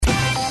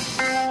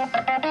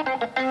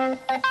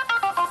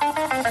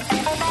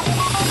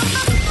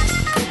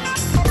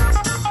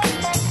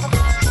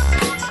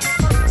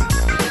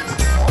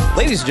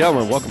Ladies and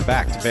gentlemen, welcome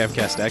back to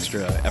Vamcast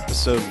Extra,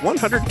 episode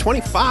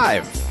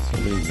 125. So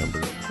many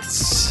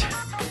numbers.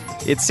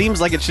 It seems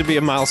like it should be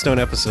a milestone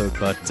episode,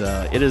 but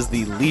it is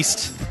the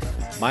least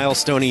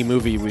milestone-y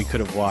movie we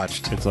could have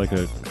watched. It's like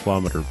a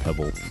kilometer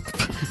pebble.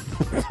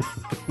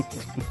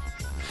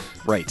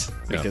 Right,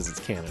 because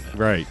it's Canada.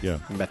 Right, yeah.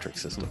 Metric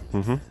system.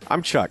 Mm-hmm.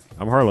 I'm Chuck.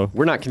 I'm Harlow.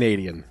 We're not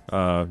Canadian.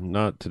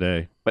 Not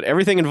today. But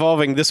everything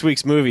involving this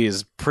week's movie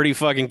is pretty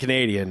fucking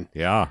Canadian.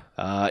 Yeah.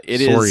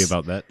 Sorry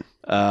about that.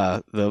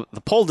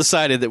 The poll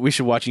decided that we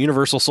should watch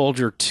Universal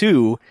Soldier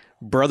 2,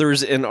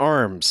 Brothers in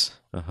Arms,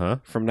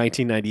 from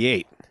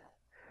 1998.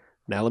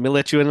 Now let me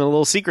let you in a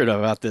little secret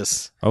about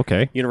this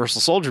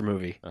Universal Soldier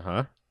movie.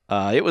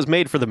 It was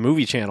made for the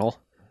Movie Channel.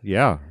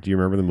 Yeah. Do you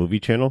remember the Movie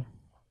Channel?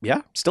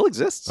 Yeah, still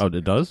exists. Oh,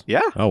 it does? Yeah.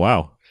 Oh,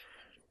 wow.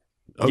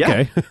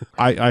 Okay. Yeah.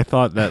 I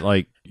thought that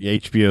like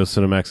HBO,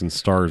 Cinemax, and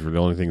Stars were the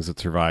only things that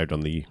survived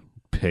on the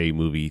pay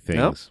movie things.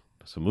 Nope.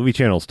 So Movie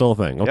Channel still a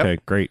thing. Okay,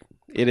 great.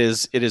 It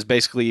is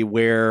basically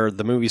where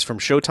the movies from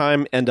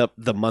Showtime end up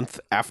the month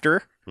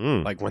after.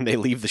 Like when they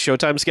leave the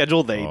Showtime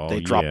schedule, they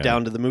drop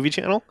down to the Movie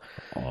Channel.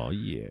 Oh,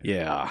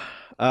 yeah.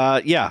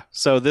 Yeah.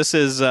 So this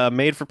is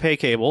made for pay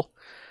cable.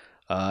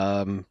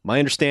 My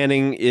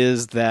understanding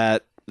is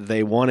that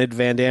they wanted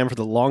Van Damme for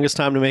the longest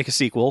time to make a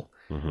sequel,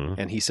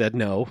 and he said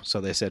no.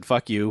 So they said,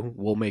 fuck you,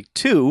 we'll make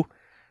 2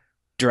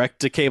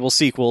 direct-to-cable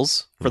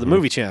sequels for the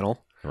Movie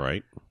Channel.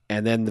 Right.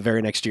 And then the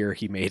very next year,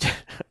 he made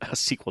a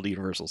sequel to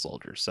Universal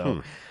Soldier.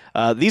 So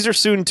these are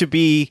soon to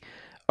be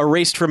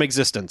erased from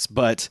existence.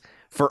 But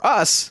for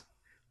us,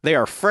 they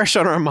are fresh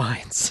on our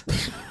minds.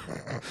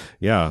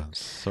 Yeah,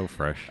 so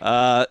fresh.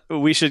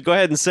 We should go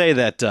ahead and say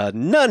that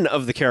none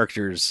of the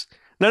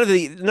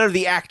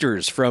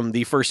actors from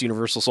the first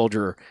Universal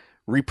Soldier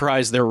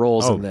reprised their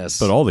roles in this.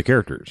 But all the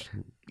characters.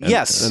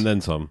 Yes. And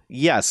then some.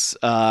 Yes.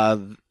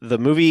 The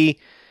movie...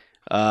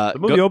 the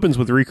movie opens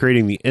with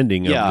recreating the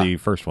ending of the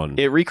first one.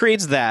 It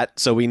recreates that,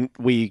 so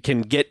we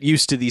can get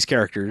used to these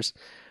characters.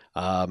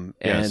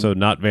 So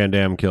not Van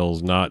Damme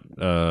kills, not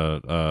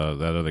that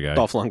other guy.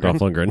 Dolph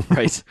Lundgren.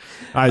 Right.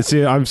 I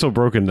see. I'm so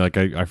broken. Like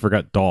I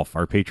forgot Dolph,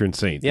 our patron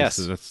saint. Yes.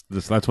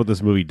 That's what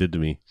this movie did to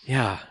me.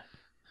 Yeah.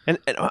 And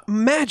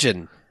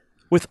imagine,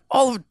 with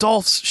all of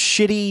Dolph's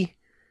shitty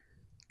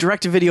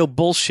direct-to-video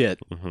bullshit,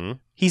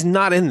 he's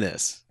not in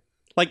this.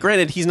 Like,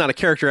 granted, he's not a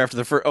character after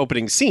the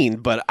opening scene,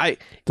 but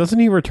Doesn't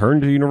he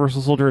return to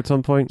Universal Soldier at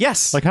some point?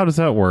 Yes. Like, how does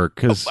that work?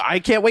 Because I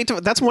can't wait to...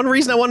 That's one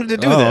reason I wanted to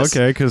do this.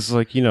 Okay, because,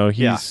 like, you know,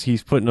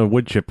 he's putting a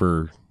wood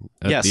chipper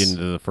at the end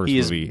of the first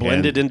movie. He is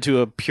blended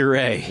into a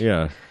puree.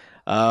 Yeah.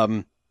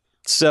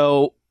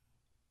 So,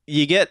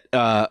 you get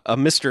a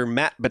Mr.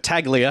 Matt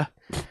Battaglia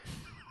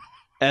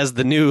as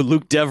the new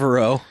Luke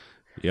Devereaux.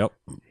 Yep.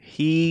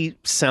 He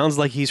sounds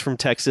like he's from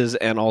Texas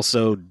and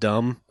also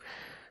dumb.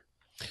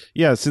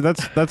 Yeah, see,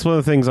 that's one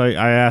of the things I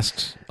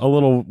asked a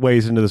little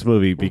ways into this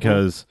movie,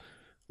 because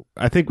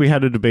I think we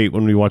had a debate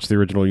when we watched the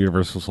original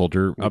Universal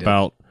Soldier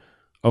about,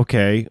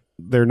 okay,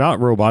 they're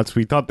not robots.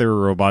 We thought they were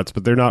robots,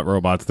 but they're not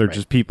robots. They're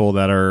just people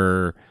that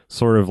are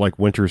sort of like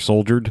Winter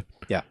Soldiered.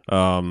 Yeah.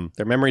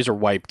 Their memories are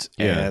wiped.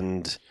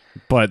 And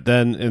but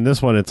then in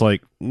this one, it's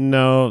like,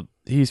 no,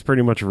 he's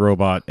pretty much a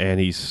robot and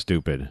he's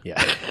stupid.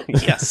 Yeah.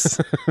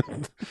 Yes.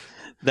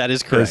 That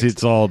is correct. Because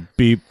it's all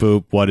beep,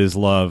 boop, what is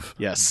love?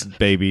 Yes.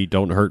 Baby,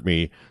 don't hurt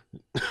me.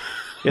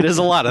 It is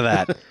a lot of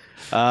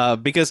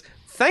that. Because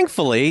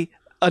thankfully,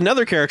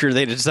 another character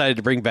they decided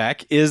to bring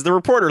back is the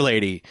reporter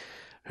lady,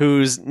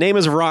 whose name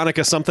is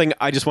Veronica something.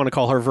 I just want to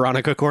call her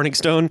Veronica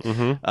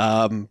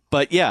Corningstone.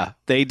 But yeah,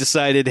 they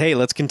decided, hey,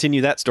 let's continue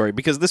that story,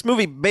 because this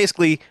movie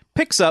basically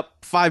picks up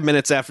 5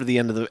 minutes after the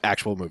end of the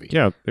actual movie.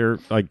 Yeah, they're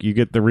like, you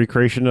get the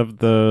recreation of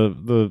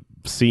the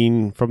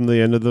scene from the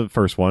end of the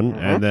first one,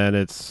 and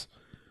then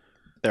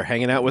they're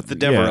hanging out with the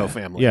Devereaux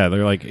family. Yeah,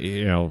 they're like,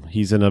 you know,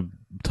 he's in a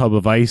tub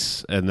of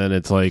ice, and then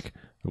it's like,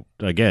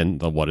 again,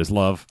 the what is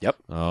love? Yep.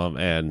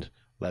 And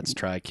let's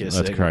try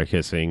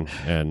kissing.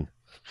 And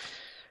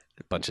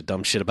a bunch of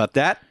dumb shit about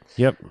that.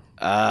 Yep.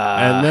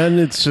 And then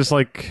it's just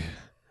like,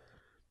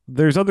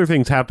 there's other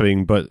things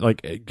happening, but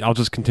like, I'll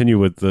just continue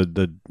with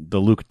the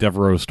Luke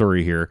Devereaux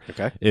story here.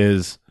 Okay.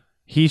 Is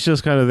he's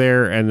just kind of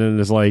there, and then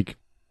is like,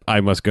 I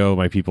must go,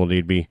 my people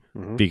need me,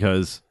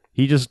 because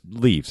he just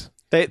leaves.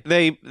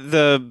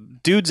 The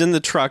dudes in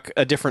the truck,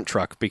 a different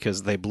truck,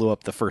 because they blew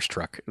up the first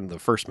truck in the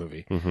first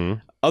movie.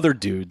 Other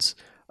dudes,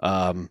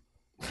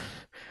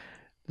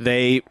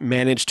 they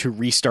managed to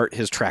restart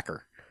his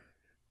tracker,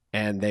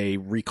 and they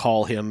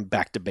recall him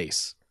back to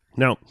base.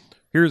 Now,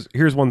 here's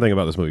one thing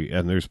about this movie,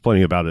 and there's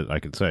plenty about it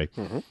I could say.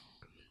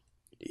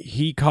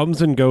 He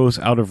comes and goes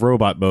out of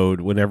robot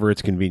mode whenever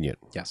it's convenient.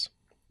 Yes.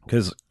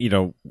 Because, you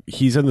know,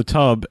 he's in the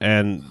tub,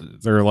 and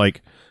they're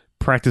like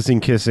practicing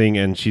kissing,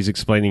 and she's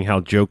explaining how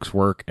jokes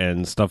work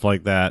and stuff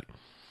like that,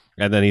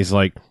 and then he's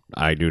like,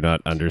 I do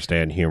not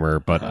understand humor,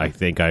 but I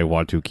think I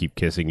want to keep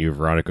kissing you,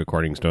 Veronica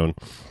Corningstone.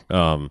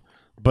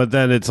 But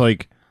then it's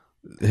like,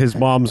 his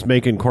mom's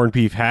making corned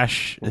beef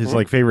hash, his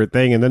like favorite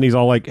thing, and then he's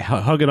all like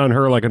hugging on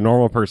her like a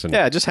normal person.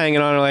 Yeah, just hanging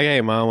on her like,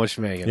 hey, Mom, what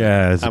you making?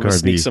 Yeah, it's I'm going to corned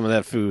sneak beef. some of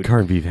that food.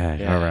 Corned beef hash.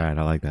 Yeah. All right,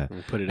 I like that.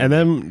 And put it And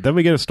in. then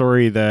we get a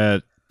story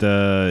that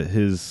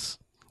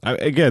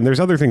again, there's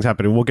other things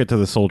happening. We'll get to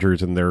the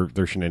soldiers and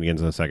their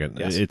shenanigans in a second.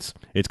 Yes.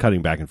 It's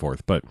cutting back and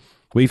forth, but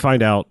we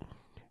find out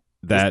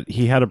that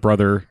he had a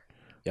brother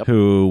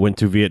who went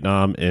to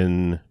Vietnam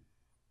in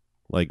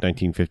like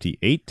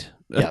 1958.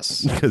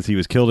 Yes. Because he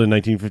was killed in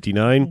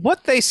 1959.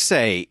 What they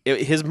say,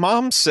 his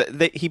mom said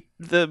that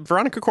the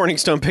Veronica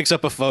Corningstone picks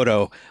up a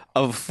photo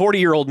of a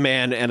 40-year-old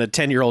man and a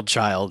 10-year-old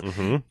child,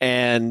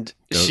 and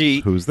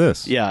who's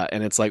this? Yeah,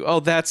 and it's like, oh,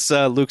 that's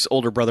Luke's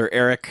older brother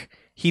Eric.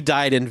 He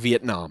died in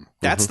Vietnam.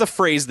 That's the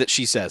phrase that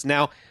she says.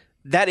 Now,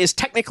 that is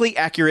technically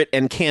accurate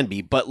and can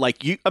be, but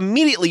like you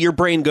immediately your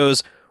brain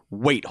goes,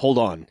 wait, hold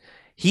on.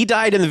 He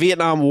died in the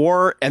Vietnam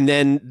War, and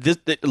then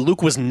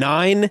Luke was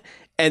 9.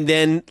 And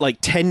then, like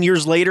 10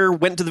 years later,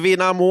 went to the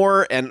Vietnam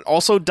War and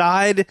also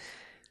died.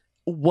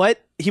 What?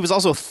 He was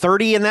also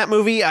 30 in that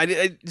movie.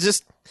 It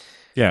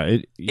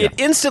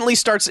instantly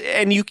starts,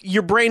 and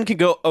your brain can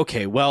go,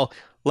 okay, well,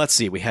 let's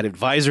see. We had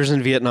advisors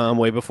in Vietnam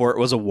way before it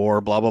was a war,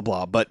 blah blah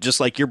blah. But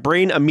just like your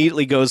brain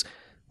immediately goes,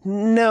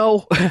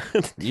 no,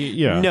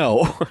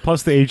 no.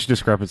 Plus the age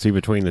discrepancy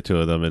between the two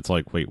of them. It's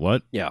like, wait,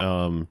 what?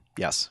 Yeah.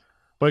 Yes.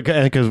 But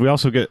because we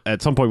also get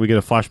at some point we get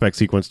a flashback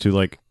sequence to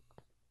like.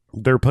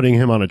 They're putting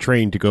him on a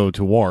train to go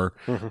to war.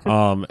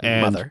 And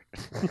Mother.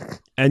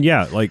 And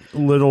yeah, like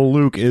little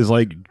Luke is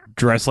like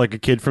dressed like a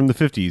kid from the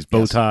 50s,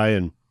 bow tie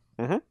and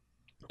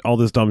all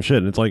this dumb shit.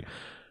 And it's like,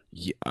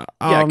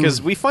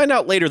 because we find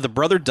out later the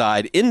brother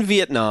died in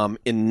Vietnam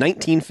in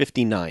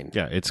 1959.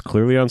 Yeah, it's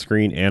clearly on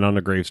screen and on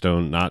a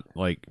gravestone, not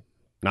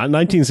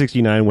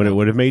 1969 when it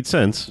would have made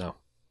sense. No,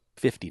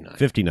 59.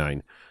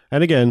 59.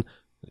 And again,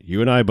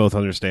 you and I both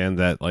understand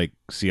that like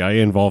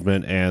CIA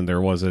involvement and there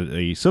was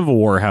a civil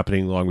war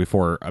happening long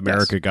before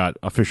America got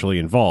officially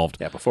involved.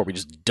 Yeah, before we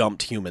just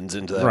dumped humans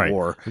into that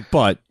war.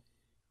 But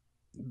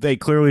they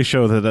clearly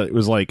show that it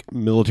was like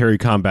military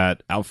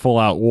combat, full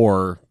out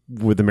war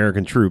with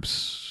American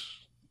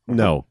troops.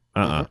 No.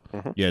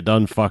 You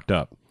done fucked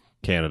up,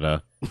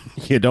 Canada.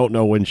 You don't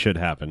know when shit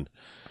happened.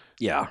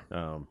 Yeah.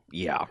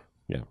 Yeah.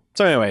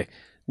 So anyway,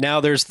 now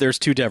there's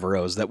two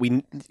Devereaux that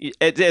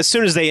as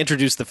soon as they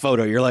introduce the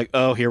photo, you're like,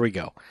 oh, here we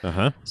go.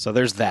 So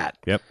there's that.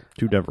 Yep,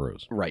 two Devereaux.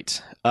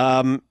 Right.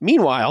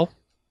 Meanwhile,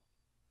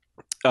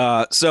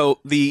 so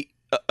the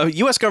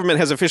U.S. government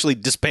has officially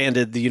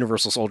disbanded the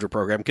Universal Soldier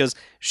Program because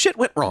shit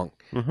went wrong,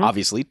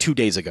 obviously, 2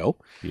 days ago.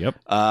 Yep.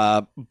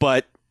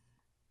 But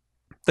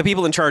the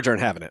people in charge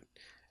aren't having it.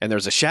 And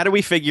there's a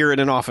shadowy figure in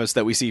an office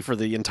that we see for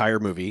the entire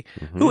movie,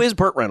 who is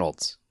Burt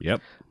Reynolds.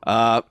 Yep.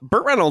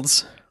 Burt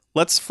Reynolds...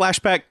 Let's flash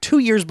back 2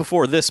 years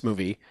before this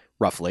movie,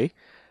 roughly,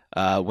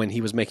 when he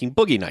was making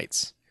Boogie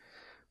Nights.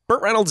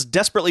 Burt Reynolds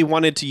desperately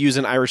wanted to use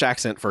an Irish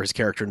accent for his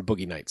character in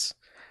Boogie Nights.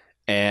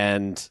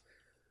 And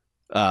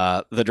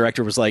the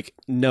director was like,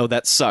 no,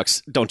 that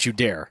sucks. Don't you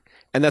dare.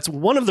 And that's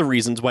one of the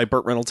reasons why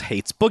Burt Reynolds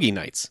hates Boogie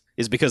Nights,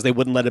 is because they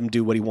wouldn't let him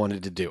do what he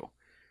wanted to do.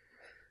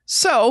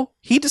 So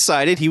he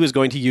decided he was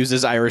going to use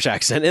his Irish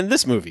accent in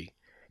this movie.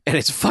 And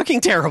it's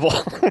fucking terrible.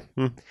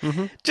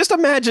 Just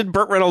imagine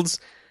Burt Reynolds...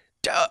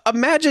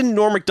 Imagine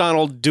Norm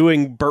Macdonald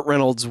doing Burt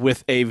Reynolds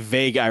with a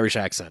vague Irish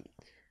accent.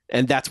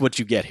 And that's what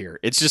you get here.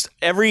 It's just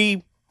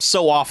every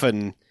so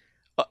often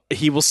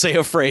he will say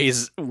a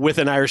phrase with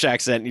an Irish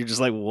accent. And you're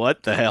just like,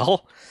 what the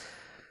hell?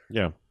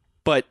 Yeah.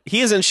 But he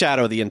is in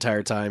shadow the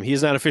entire time. He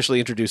is not officially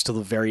introduced till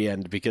the very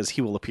end because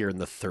he will appear in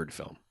the third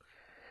film.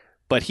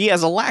 But he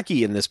has a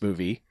lackey in this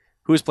movie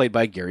who is played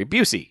by Gary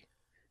Busey.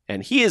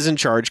 And he is in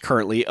charge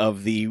currently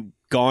of the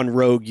Gone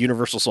Rogue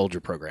Universal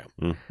Soldier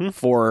Program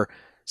for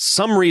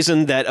some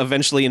reason that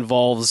eventually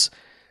involves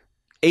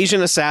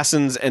Asian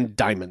assassins and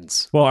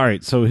diamonds. Well, all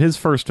right. So his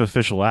first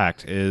official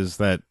act is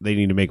that they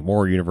need to make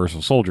more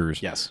Universal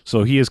Soldiers. Yes.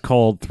 So he has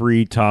called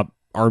 3 top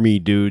army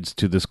dudes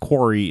to this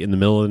quarry in the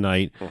middle of the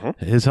night.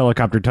 His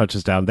helicopter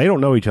touches down. They don't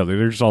know each other.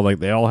 They're just all like,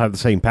 they all have the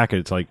same packet.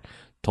 It's like,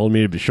 told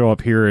me to show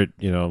up here at,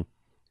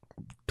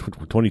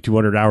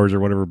 2,200 hours or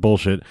whatever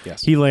bullshit.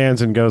 Yes. He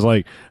lands and goes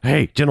like,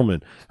 hey,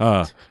 gentlemen,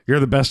 you're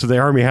the best the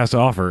army has to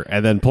offer.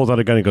 And then pulls out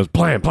a gun and goes,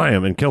 blam,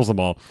 blam, and kills them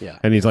all. Yeah.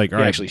 And he's like, all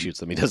he right. actually shoots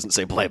them. He doesn't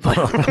say blam, blam.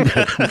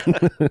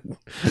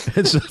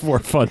 It's just more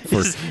fun for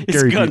his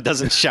Gary gun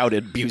doesn't shout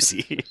at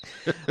Busey.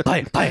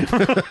 Blam, blam.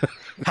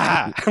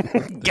 Ha!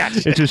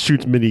 Gotcha. It just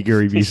shoots mini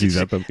Gary Busey's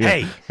at them.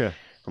 Hey,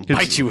 I'll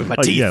bite you with my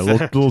teeth. Yeah,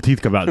 little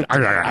teeth come out.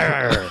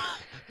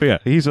 But yeah,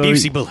 he's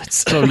Busey bullets.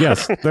 So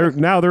yes,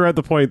 they're at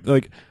the point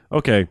like,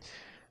 okay,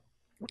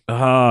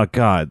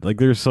 God, like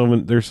there's so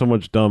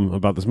much dumb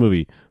about this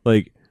movie.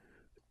 Like,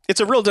 it's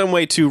a real dumb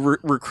way to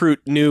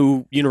recruit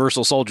new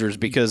Universal Soldiers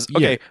because,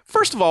 okay,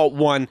 first of all,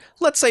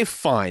 let's say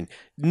fine,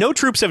 no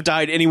troops have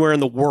died anywhere in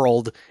the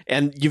world,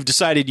 and you've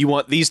decided you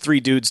want these 3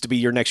 dudes to be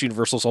your next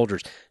Universal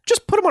Soldiers.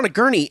 Just put them on a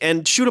gurney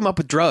and shoot them up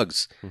with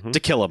drugs to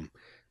kill them.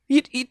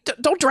 You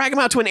don't drag them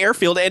out to an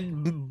airfield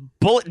and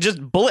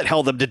bullet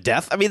hell them to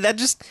death. I mean,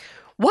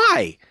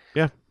 why?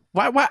 Yeah.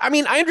 Why? I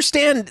mean, I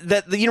understand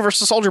that the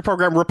Universal Soldier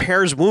Program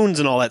repairs wounds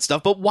and all that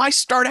stuff, but why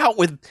start out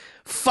with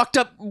fucked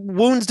up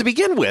wounds to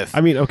begin with?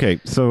 I mean, okay,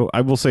 so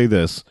I will say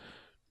this.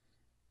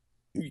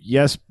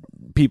 Yes,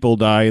 people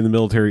die in the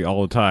military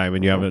all the time,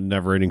 and you have a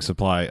never-ending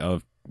supply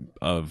of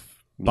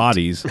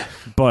bodies,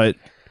 but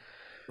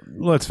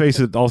let's face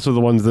it, also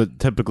the ones that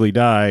typically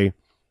die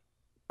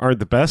aren't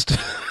the best.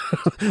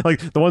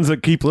 Like, the ones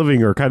that keep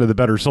living are kind of the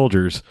better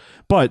soldiers.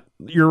 But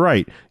you're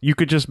right. You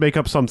could just make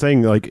up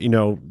something like,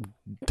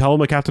 tell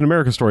them a Captain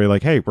America story,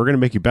 like, hey, we're going to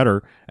make you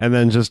better, and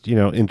then just,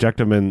 inject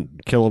them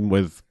and kill them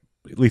with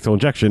lethal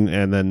injection,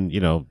 and then,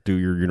 do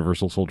your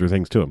Universal Soldier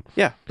things to him.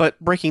 Yeah, but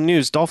breaking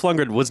news, Dolph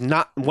Lundgren was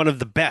not one of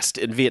the best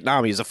in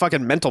Vietnam. He's a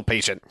fucking mental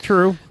patient.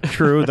 True.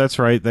 That's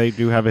right. They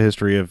do have a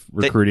history of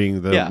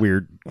recruiting the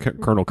weird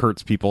Colonel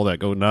Kurtz people that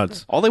go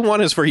nuts. All they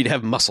want is for you to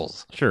have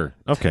muscles. Sure.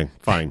 Okay,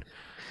 fine.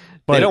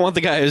 But they don't want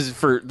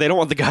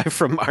the guy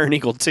from Iron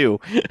Eagle 2,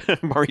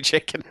 Maury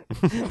Chaykin.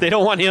 They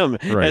don't want him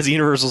as a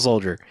Universal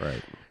Soldier.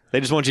 Right. They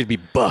just want you to be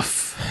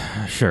buff.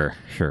 Sure.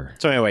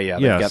 So anyway,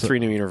 they've got 3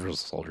 new Universal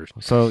Soldiers.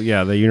 So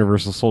they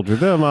Universal Soldier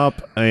them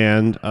up,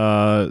 and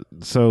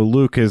so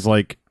Luke is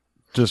like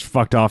just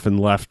fucked off and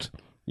left.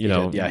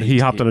 He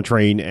hopped on a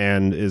train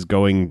and is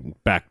going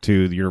back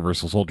to the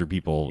Universal Soldier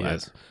people.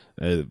 Yes.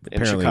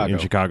 Apparently in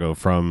Chicago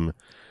from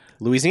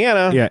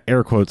Louisiana. Yeah,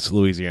 air quotes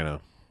Louisiana.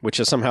 Which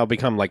has somehow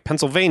become like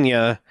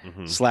Pennsylvania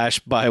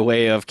 / by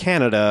way of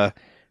Canada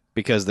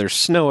because there's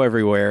snow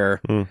everywhere.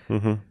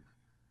 Mm-hmm.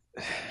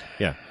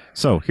 Yeah.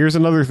 So here's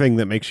another thing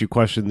that makes you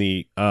question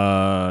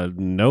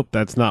nope,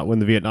 that's not when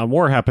the Vietnam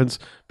War happens,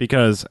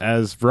 because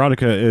as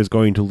Veronica is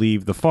going to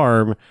leave the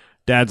farm,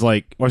 Dad's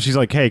like, she's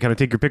like, hey, can I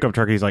take your pickup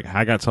truck? And he's like,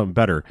 I got something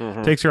better.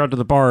 Takes her out to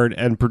the barn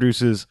and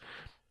produces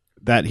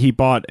that he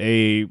bought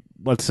a,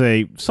 let's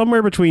say,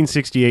 somewhere between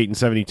 68 and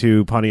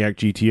 72 Pontiac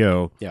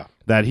GTO. Yeah.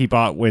 That he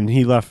bought when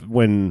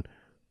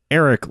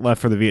Eric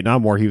left for the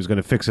Vietnam War. He was going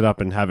to fix it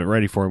up and have it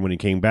ready for him when he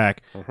came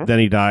back. Then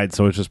he died,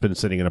 so it's just been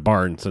sitting in a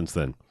barn since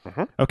then.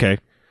 Okay.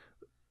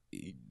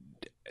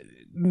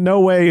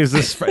 No way is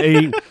this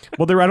I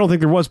don't think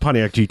there was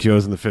Pontiac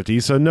GTOs in the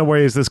 50s, so no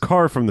way is this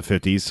car from the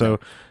 50s. So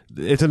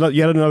it's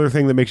yet another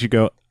thing that makes you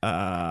go,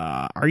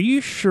 are you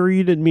sure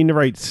you didn't mean to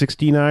write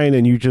 69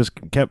 and you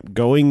just kept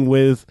going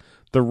with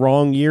the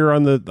wrong year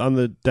on the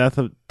death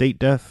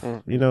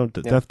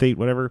date,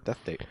 whatever.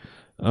 Death date.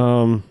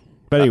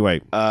 But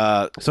anyway,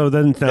 so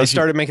then they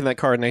started making that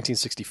car in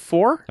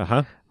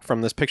 1964.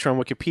 From this picture on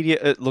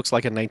Wikipedia, it looks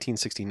like a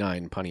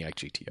 1969 Pontiac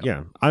GTO.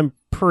 Yeah, I'm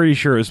pretty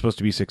sure it was supposed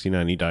to be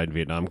 69. He died in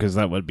Vietnam, because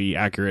that would be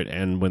accurate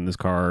and win this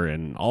car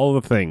and all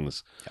the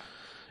things.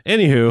 Yeah.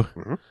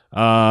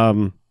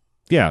 Anywho,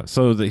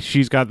 so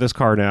she's got this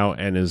car now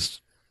and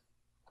is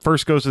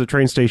first goes to the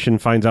train station,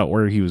 finds out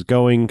where he was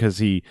going because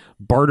he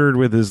bartered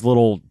with his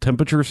little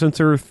temperature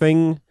sensor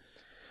thing.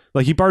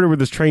 Like, he bartered with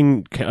this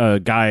train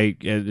guy,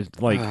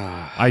 like,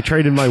 I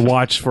traded my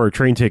watch for a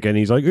train ticket, and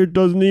he's like, it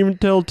doesn't even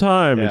tell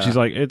time. Yeah. And she's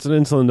like, it's an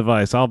insulin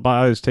device. I'll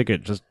buy his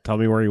ticket. Just tell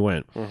me where he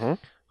went.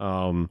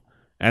 And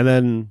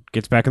then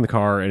gets back in the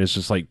car, and is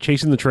just, like,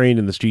 chasing the train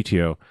in this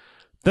GTO.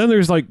 Then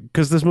there's, like,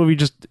 because this movie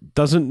just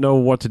doesn't know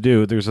what to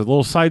do, there's a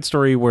little side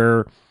story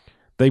where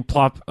they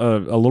plop a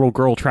little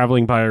girl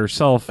traveling by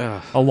herself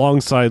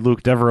alongside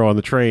Luke Devereaux on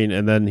the train,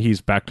 and then he's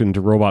backed into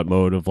robot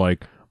mode of,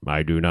 like,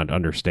 I do not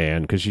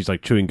understand, because she's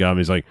like chewing gum.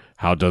 He's like,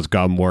 how does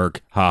gum work?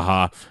 Ha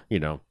ha.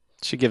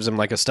 She gives him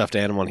like a stuffed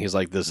animal, and he's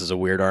like, this is a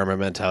weird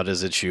armament. How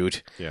does it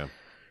shoot?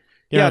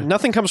 Yeah,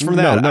 nothing comes from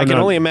that. I can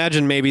only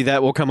imagine maybe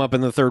that will come up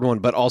in the third one,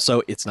 but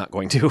also it's not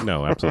going to.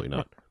 No, absolutely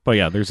not. But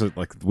yeah, there's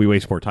we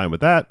waste more time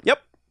with that.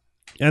 Yep.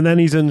 And then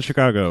he's in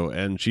Chicago,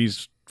 and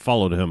she's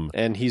followed him.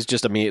 And he's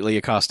just immediately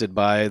accosted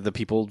by the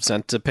people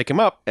sent to pick him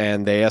up,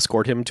 and they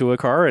escort him to a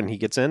car, and he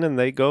gets in, and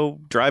they go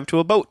drive to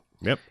a boat.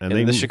 Yep, and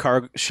in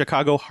the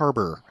Chicago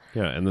harbor.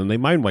 Yeah, and then they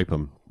mind wipe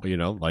him.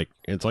 Like,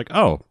 it's like,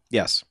 oh,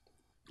 yes.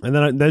 And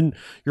then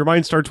your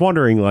mind starts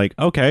wondering, like,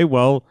 okay,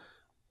 well,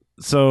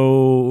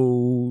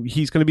 so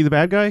he's going to be the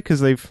bad guy because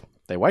they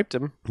wiped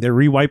him. They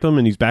re-wipe him,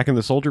 and he's back in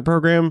the soldier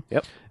program.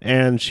 Yep.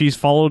 And she's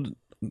followed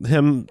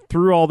him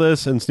through all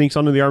this and sneaks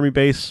onto the army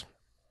base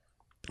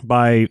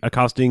by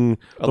accosting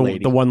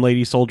the one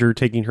lady soldier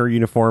taking her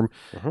uniform.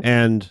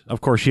 And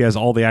of course she has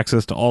all the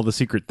access to all the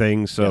secret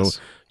things, so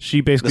she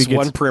basically gets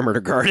one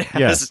perimeter guard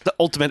has the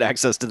ultimate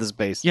access to this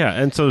base.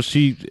 And so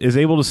she is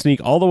able to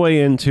sneak all the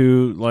way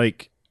into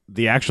like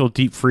the actual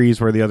deep freeze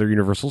where the other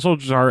Universal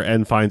soldiers are,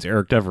 and finds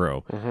Eric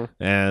Devereaux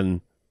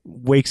and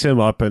wakes him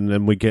up, and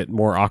then we get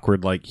more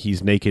awkward, like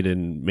he's naked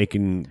and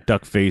making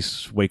duck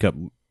face wake up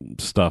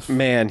stuff.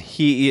 Man,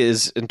 he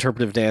is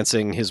interpretive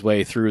dancing his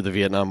way through the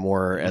Vietnam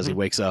War as he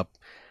wakes up.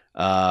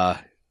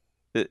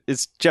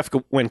 It's Jeff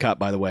Wincott,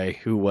 by the way,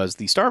 who was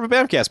the star of a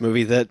Bamcast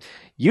movie that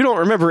you don't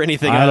remember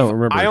anything I of. Don't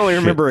remember I only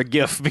shit. remember a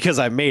GIF because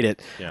I made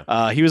it.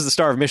 He was the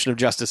star of Mission of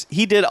Justice.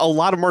 He did a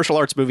lot of martial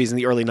arts movies in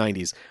the early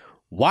 90s.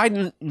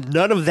 Why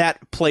none of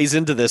that plays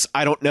into this,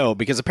 I don't know,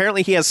 because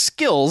apparently he has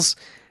skills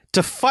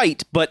to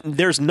fight, but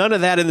there's none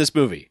of that in this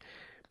movie.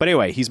 But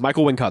anyway, he's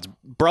Michael Wincott's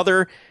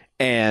brother,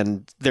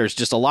 and there's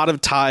just a lot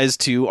of ties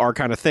to our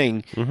kind of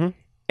thing. Mm-hmm.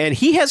 And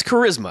he has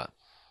charisma.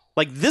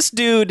 Like, this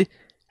dude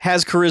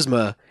has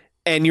charisma,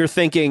 and you're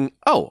thinking,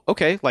 oh,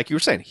 okay, like you were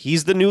saying,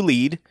 he's the new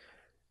lead,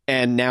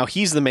 and now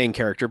he's the main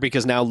character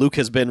because now Luke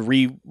has been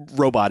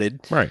re-roboted.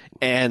 Right.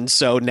 And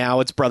so now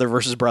it's brother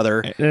versus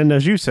brother. And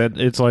as you said,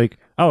 it's like,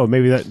 oh,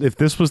 maybe that if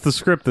this was the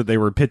script that they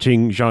were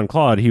pitching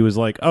Jean-Claude, he was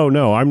like, oh,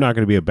 no, I'm not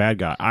going to be a bad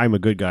guy. I'm a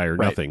good guy or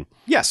nothing.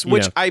 Yes,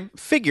 which I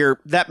figure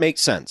that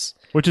makes sense.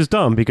 Which is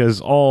dumb because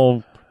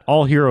all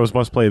heroes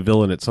must play a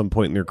villain at some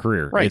point in their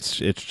career.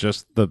 Right. It's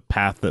just the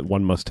path that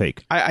one must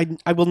take. I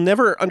will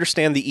never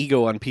understand the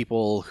ego on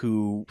people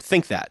who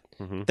think that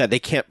they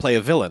can't play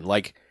a villain.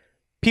 Like,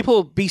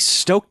 people be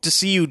stoked to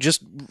see you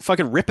just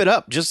fucking rip it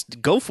up.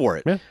 Just go for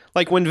it. Yeah.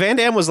 Like, when Van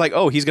Damme was like,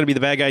 oh, he's going to be the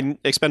bad guy in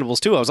Expendables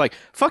 2, I was like,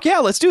 fuck yeah,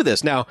 let's do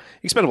this. Now,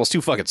 Expendables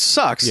 2 fucking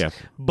sucks. Yeah.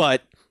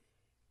 But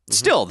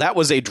still, that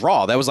was a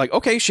draw. That was like,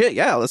 okay, shit,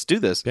 yeah, let's do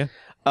this. Yeah.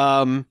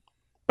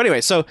 But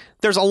anyway, so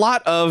there's a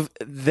lot of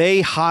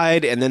they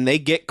hide and then they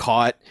get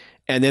caught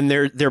and then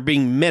they're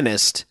being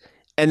menaced.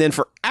 And then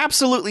for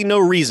absolutely no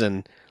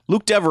reason,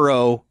 Luke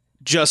Devereaux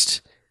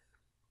just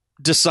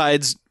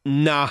decides,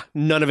 nah,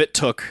 none of it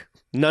took.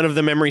 None of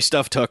the memory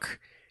stuff took.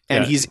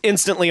 And he's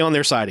instantly on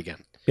their side again.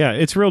 Yeah,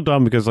 it's real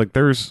dumb because like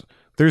there's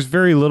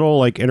very little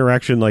like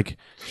interaction. Like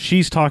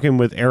she's talking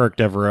with Eric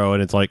Devereaux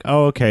and it's like,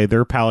 oh, okay,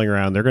 they're palling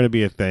around. They're going to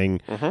be a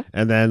thing.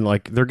 And then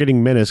like they're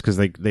getting menaced because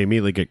they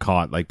immediately get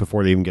caught like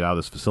before they even get out of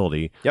this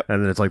facility. Yep.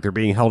 And then it's like they're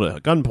being held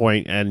at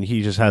gunpoint and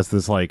he just has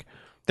this like...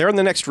 They're in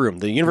the next room.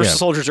 The Universal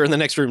soldiers are in the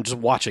next room just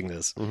watching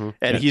this.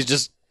 And he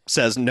just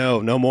says,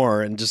 no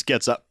more, and just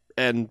gets up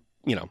and,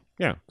 you know.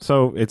 Yeah.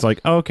 So it's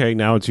like, okay,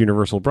 now it's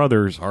Universal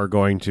brothers are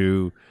going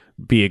to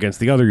be against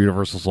the other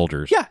Universal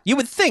soldiers. Yeah, you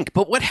would think.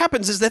 But what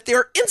happens is that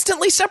they're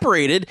instantly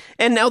separated,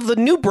 and now the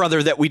new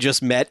brother that we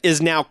just met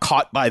is now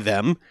caught by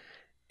them.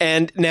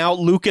 And now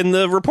Luke and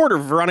the reporter,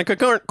 Veronica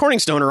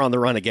Corningstone, are on the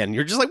run again.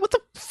 You're just like, what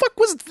the fuck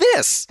was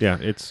this? Yeah,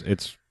 it's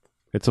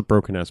a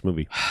broken-ass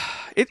movie.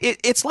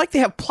 It's like they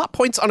have plot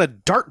points on a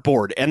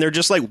dartboard, and they're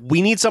just like,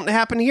 we need something to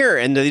happen here,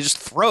 and they just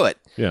throw it.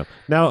 Yeah.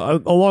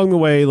 Now, along the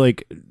way,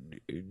 like,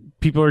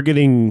 people are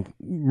getting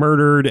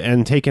murdered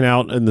and taken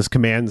out in this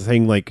command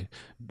thing. Like,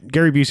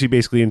 Gary Busey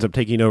basically ends up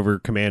taking over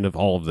command of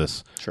all of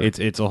this. Sure.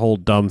 It's a whole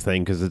dumb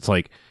thing, because it's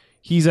like,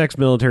 he's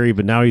ex-military,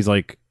 but now he's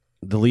like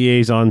the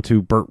liaison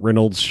to Burt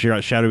Reynolds'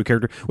 shadowy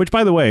character, which,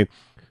 by the way,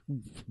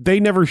 they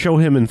never show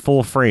him in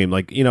full frame.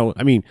 Like, you know,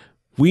 I mean,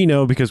 we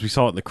know because we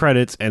saw it in the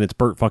credits, and it's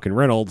Burt fucking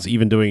Reynolds,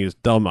 even doing his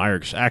dumb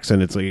Irish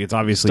accent. It's like, it's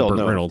obviously Still Burt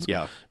no, Reynolds.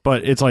 yeah.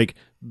 But it's like,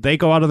 they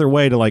go out of their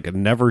way to like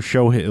never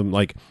show him,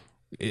 like,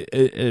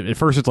 at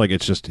first it's like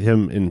it's just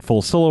him in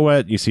full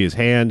silhouette, you see his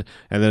hand,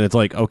 and then it's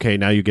like, okay,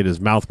 now you get his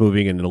mouth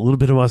moving and a little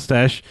bit of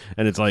mustache,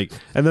 and it's like,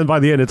 and then by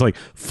the end it's like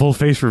full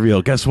face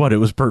reveal, guess what, it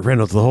was Burt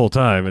Reynolds the whole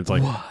time. It's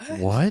like,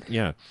 what?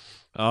 Yeah.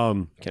 I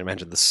can't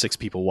imagine the 6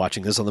 people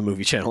watching this on the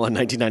movie channel in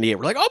 1998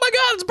 were like, oh my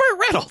god, it's Burt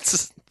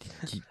Reynolds.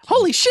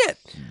 Holy shit.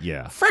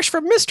 Yeah. Fresh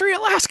from Mystery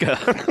Alaska.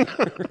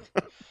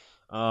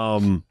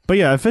 But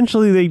yeah,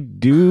 eventually they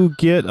do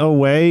get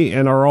away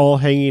and are all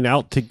hanging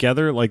out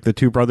together, like the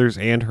two brothers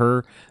and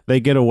her. They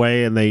get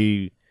away and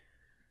they...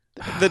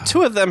 The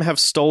two of them have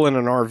stolen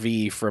an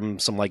RV from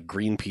some like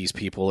Greenpeace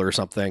people or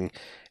something,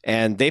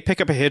 and they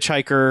pick up a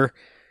hitchhiker,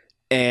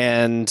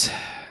 and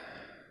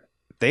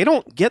they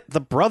don't get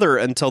the brother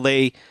until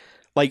they...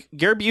 Like,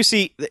 Gary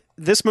Busey...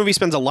 This movie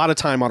spends a lot of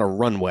time on a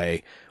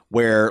runway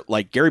where,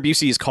 like, Gary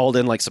Busey is called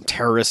in, like, some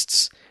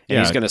terrorists... And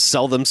he's going to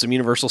sell them some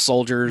Universal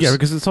soldiers. Yeah,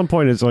 because at some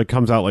point it's like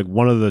comes out like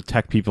one of the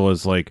tech people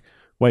is like,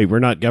 wait, we're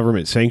not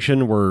government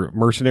sanctioned, we're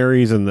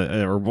mercenaries, and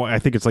or I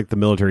think it's like the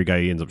military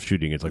guy he ends up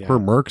shooting. It's like, we're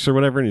mercs or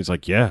whatever, and he's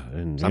like, yeah,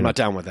 and I'm not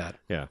down with that.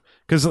 Yeah,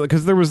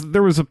 because there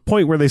was a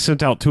point where they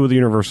sent out 2 of the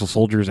Universal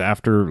soldiers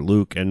after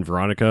Luke and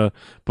Veronica,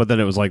 but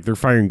then it was like they're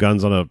firing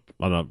guns on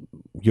a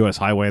U.S.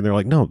 highway, and they're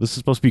like, no, this is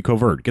supposed to be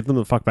covert. Get them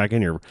the fuck back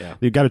in here. Yeah.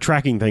 They've got a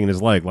tracking thing in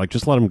his leg. Like,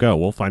 just let him go.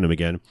 We'll find him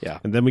again. Yeah.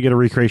 And then we get a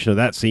recreation of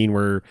that scene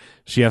where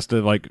she has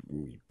to like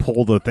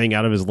pull the thing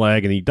out of his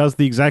leg, and he does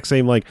the exact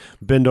same like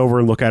bend over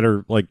and look at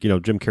her like, you know,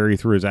 Jim Carrey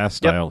through his ass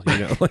style. You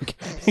know, like,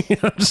 you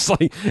know, just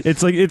like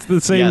it's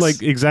the same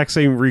like exact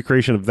same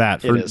recreation of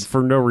that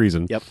for no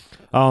reason. Yep.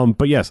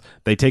 But yes,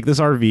 they take this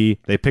RV,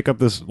 they pick up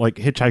this like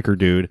hitchhiker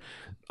dude.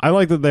 I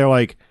like that they're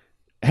like,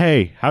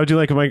 hey, how would you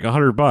like to make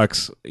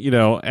 $100? You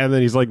know, and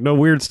then he's like, no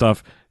weird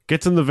stuff.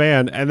 Gets in the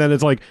van, and then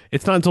it's like,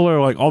 it's not until they're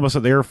like almost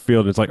at the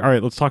airfield, and it's like, all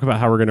right, let's talk about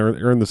how we're going to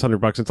earn this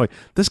 $100. It's like,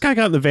 this guy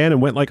got in the van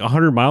and went like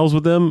 100 miles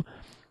with them.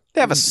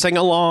 They have a sing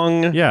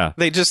along. Yeah,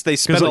 they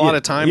spend a lot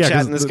of time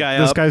chatting this guy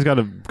up. This guy's got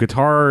a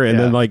guitar, and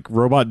then like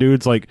robot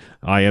dude's like,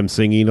 I am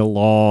singing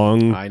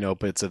along. I know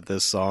bits of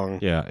this song.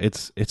 Yeah,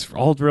 it's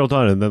all real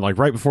done. And then like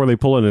right before they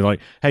pull in, they're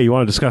like, hey, you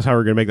want to discuss how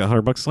we're going to make that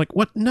 $100? It's like,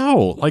 what?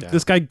 No, like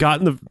this guy got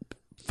in the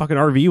fucking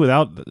RV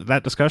without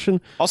that discussion.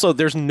 Also,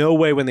 there's no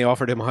way when they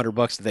offered him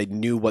 $100 that they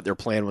knew what their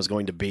plan was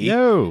going to be.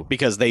 No,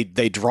 because they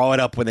draw it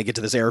up when they get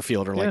to this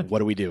airfield, or like, what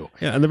do we do?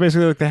 Yeah, and they're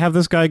basically like, they have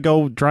this guy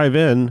go drive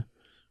in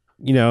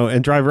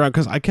and drive around,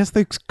 because I guess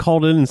they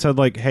called in and said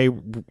like, "Hey,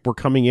 we're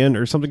coming in"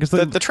 or something.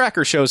 Because the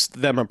tracker shows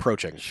them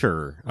approaching.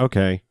 Sure,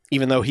 okay.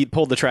 Even though he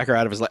pulled the tracker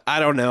out of his, I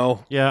don't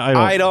know. Yeah,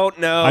 I don't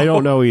know. I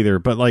don't know either.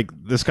 But like,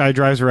 this guy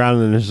drives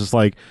around and it's just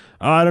like,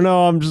 I don't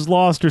know, I'm just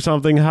lost or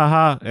something,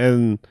 haha.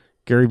 And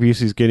Gary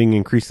Busey's getting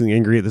increasingly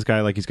angry at this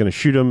guy, like he's going to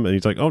shoot him, and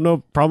he's like, "Oh no,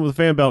 problem with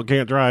the fan belt,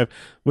 can't drive,"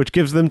 which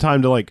gives them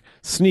time to like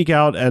sneak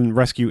out and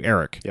rescue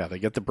Eric. Yeah, they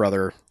get the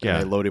brother, Yeah.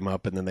 and they load him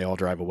up, and then they all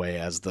drive away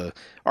as the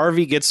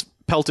RV gets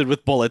pelted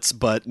with bullets,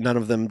 but none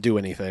of them do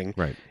anything.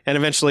 Right. And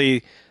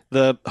eventually,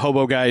 the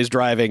hobo guy is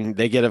driving.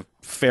 They get a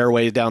fair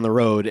ways down the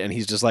road, and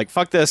he's just like,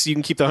 "Fuck this! You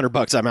can keep the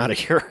 $100. I'm out of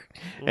here,"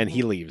 and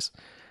he leaves.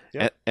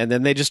 Yep. And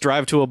then they just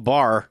drive to a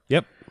bar.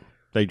 Yep.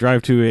 They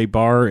drive to a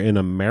bar in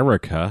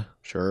America.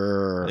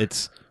 Sure.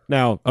 It's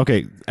now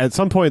okay. At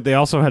some point, they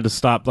also had to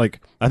stop.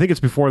 Like, I think it's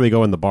before they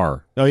go in the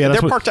bar. Oh yeah,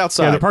 they're parked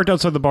outside. Yeah, they're parked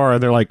outside the bar,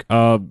 and they're like,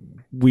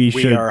 we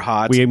are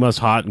hot. We must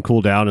hot and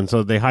cool down." And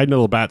so they hide in a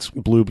little Bat's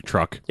Blue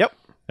truck. Yep.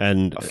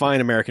 And a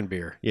fine American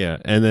beer. Yeah,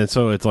 and then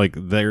so it's like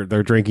they're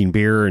drinking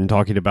beer and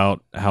talking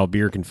about how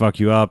beer can fuck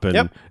you up,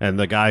 and and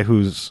the guy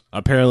who's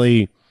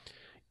apparently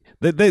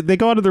they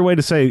go out of their way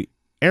to say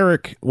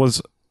Eric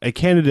was a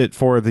candidate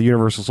for the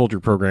Universal Soldier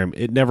program.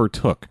 It never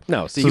took.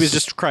 No, so he was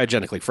just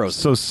cryogenically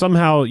frozen. So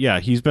somehow, yeah,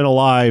 he's been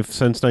alive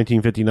since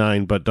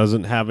 1959, but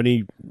doesn't have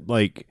any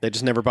like. They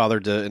just never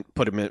bothered to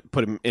put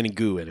him any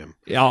goo in him.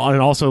 Yeah,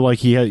 and also like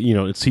he had,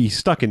 he's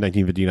stuck in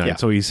 1959, Yeah.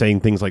 so he's saying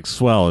things like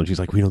swell, and she's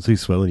like, "We don't say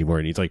swell anymore,"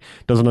 and he's like,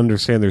 doesn't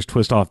understand there's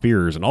twist off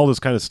beers and all this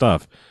kind of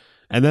stuff.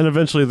 And then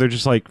eventually they're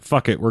just like,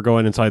 "Fuck it, we're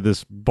going inside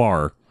this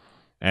bar,"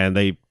 and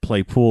they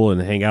play pool and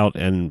hang out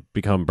and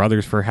become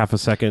brothers for half a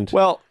second.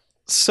 Well,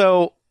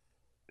 so.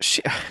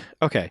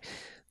 Okay.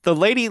 The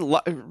lady,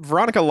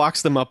 Veronica,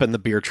 locks them up in the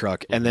beer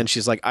truck, and then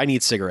she's like, "I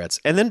need cigarettes,"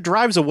 and then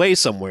drives away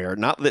somewhere.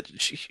 Not that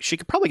she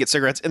could probably get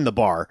cigarettes in the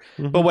bar,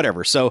 but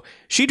whatever. So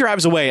she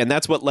drives away, and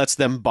that's what lets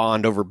them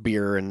bond over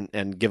beer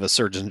and give a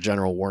Surgeon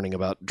General warning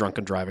about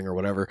drunken driving or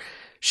whatever.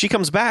 She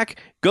comes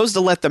back, goes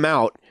to let them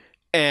out,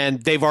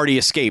 and they've already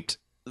escaped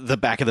the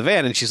back of the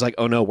van, and she's like,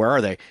 "Oh no, where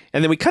are they?"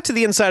 And then we cut to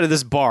the inside of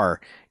this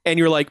bar, and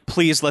you're like,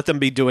 "Please let them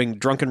be doing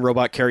drunken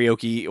robot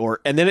karaoke,"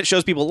 and then it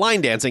shows people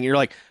line dancing, and you're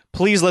like,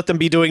 "Please let them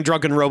be doing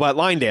drunken robot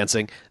line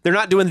dancing." They're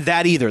not doing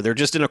that either. They're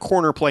just in a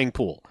corner playing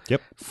pool.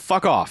 Yep.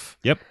 Fuck off.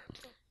 Yep.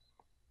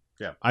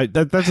 Yeah.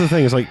 That's the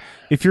thing. Is like,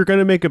 if you're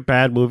gonna make a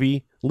bad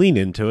movie, lean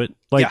into it.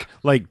 Like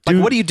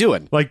what are you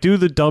doing? Like, do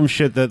the dumb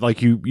shit that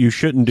like you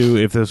shouldn't do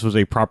if this was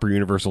a proper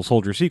Universal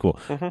Soldier sequel.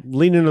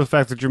 Lean into the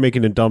fact that you're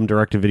making a dumb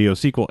direct-to-video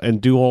sequel, and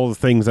do all the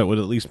things that would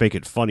at least make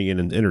it funny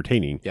and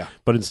entertaining. Yeah.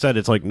 But instead,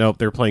 it's like, nope,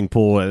 they're playing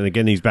pool, and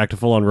again, he's back to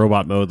full-on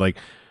robot mode. Like,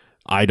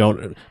 I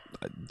don't.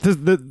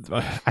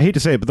 I hate to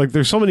say it, but like,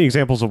 there's so many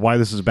examples of why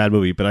this is a bad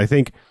movie. But I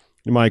think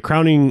my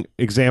crowning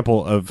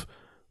example of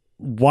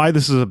why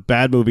this is a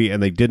bad movie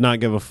and they did not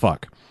give a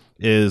fuck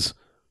is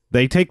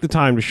they take the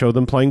time to show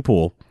them playing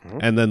pool,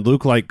 and then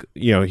Luke, like,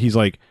 he's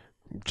like,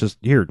 just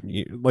here,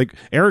 like,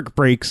 Eric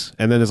breaks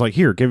and then is like,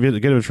 here, give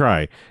it a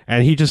try,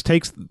 and he just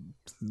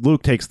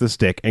Luke takes the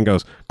stick and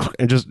goes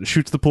and just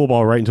shoots the pool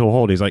ball right into a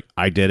hole. And he's like,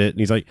 "I did it," and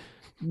he's like,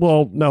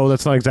 "Well, no,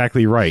 that's not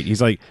exactly right."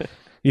 He's like,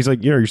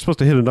 you're supposed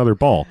to hit another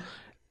ball.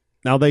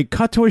 Now they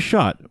cut to a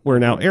shot where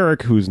now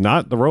Eric, who's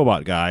not the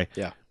robot guy,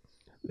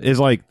 is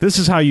like, "This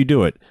is how you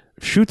do it."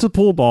 Shoots a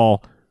pool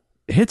ball,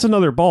 hits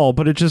another ball,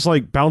 but it just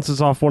like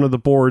bounces off one of the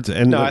boards.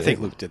 And no, I think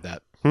Luke did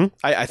that.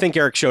 I think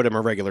Eric showed him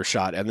a regular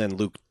shot, and then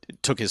Luke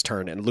took his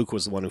turn, and Luke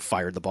was the one who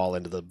fired the ball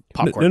into the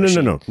popcorn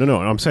machine.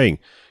 No. I'm saying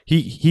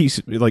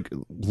he's like,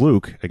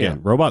 Luke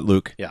again, robot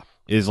Luke. Yeah.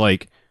 Is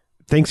like,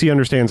 thinks he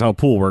understands how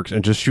pool works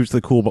and just shoots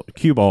the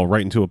cue ball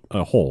right into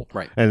a hole.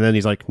 Right. And then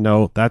he's like,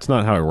 "No, that's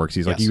not how it works."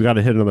 He's like, "You got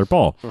to hit another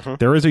ball."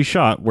 There is a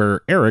shot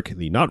where Eric,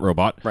 the not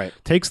robot,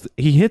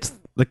 he hits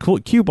the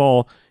cue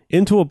ball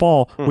into a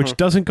ball, which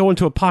doesn't go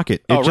into a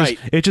pocket.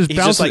 It just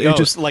bounces. Like,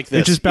 like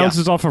this. It just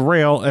bounces off a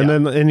rail, and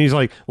then he's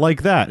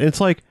like that. And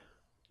it's like,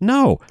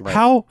 no,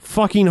 how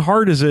fucking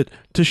hard is it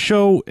to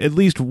show at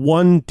least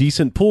one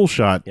decent pool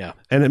shot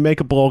and make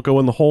a ball go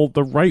in the hole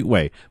the right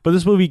way? But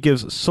this movie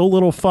gives so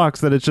little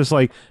fucks that it's just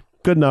like,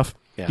 good enough.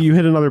 Yeah. You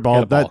hit another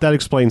ball. That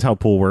explains how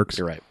pool works.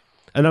 You're right.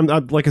 And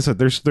I'm like I said,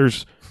 there's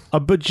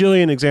a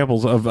bajillion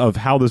examples of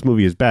how this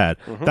movie is bad.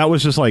 That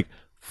was just like,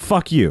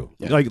 fuck you.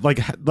 Like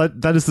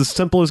that is the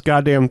simplest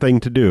goddamn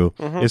thing to do,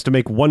 is to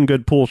make one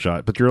good pool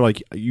shot. But you're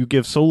like, you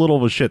give so little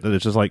of a shit that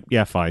it's just like,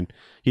 yeah, fine.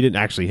 He didn't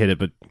actually hit it,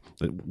 but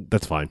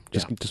that's fine.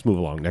 Just move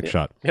along. Next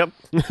shot. Yep.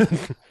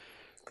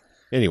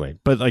 Anyway,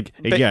 but like,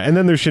 and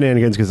then there's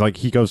shenanigans because like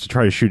he goes to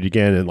try to shoot it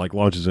again and like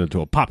launches it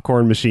into a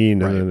popcorn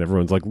machine, and then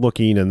everyone's like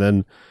looking, and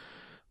then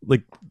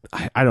like,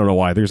 I don't know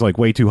why there's like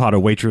way too hot a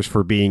waitress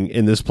for being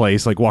in this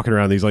place, like walking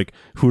around these like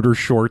Hooters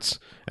shorts,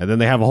 and then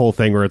they have a whole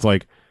thing where it's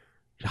like,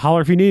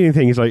 "Holler if you need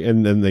anything." He's like,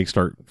 and then they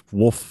start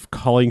wolf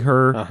calling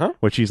her,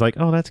 which she's like,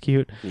 "Oh, that's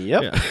cute."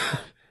 Yep. Yeah.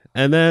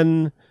 And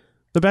then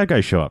the bad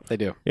guys show up. They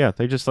do. Yeah,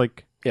 they just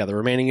like Yeah, the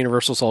remaining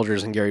Universal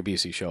soldiers and Gary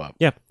Busey show up.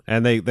 Yeah,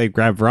 and they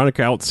grab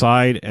Veronica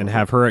outside and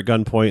have her at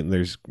gunpoint, and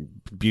there's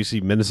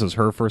Busey menaces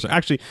her first.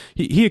 Actually,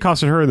 he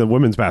accosted her in the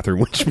women's bathroom,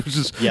 which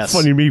was just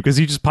funny to me because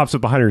he just pops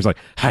up behind her. He's like,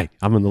 "Hi,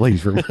 I'm in the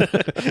ladies' room,"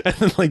 and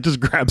then like just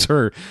grabs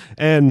her.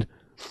 And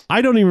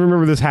I don't even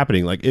remember this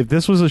happening. Like, if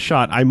this was a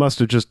shot, I must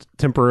have just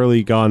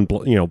temporarily gone,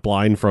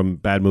 blind from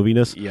bad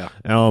moviness. Yeah.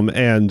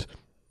 And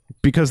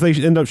because they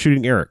end up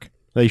shooting Eric,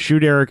 they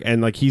shoot Eric,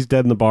 and like he's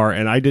dead in the bar,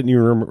 and I didn't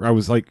even remember. I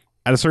was like,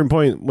 at a certain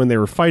point when they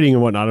were fighting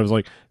and whatnot, I was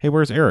like, "Hey,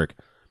 where's Eric?"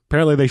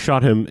 Apparently, they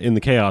shot him in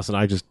the chaos, and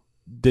I just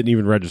didn't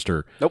even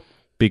register. Nope.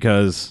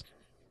 Because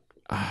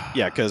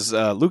because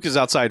Luke is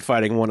outside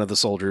fighting one of the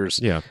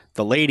soldiers. Yeah.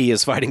 The lady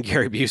is fighting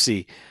Gary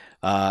Busey,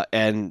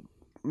 and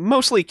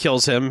mostly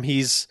kills him.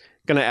 He's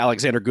gonna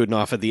Alexander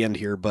Goodenough at the end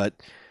here, but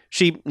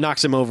she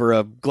knocks him over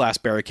a glass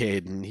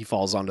barricade, and he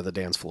falls onto the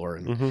dance floor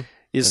and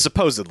is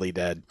supposedly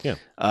dead. Yeah.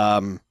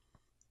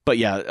 But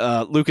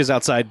yeah, Luke is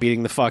outside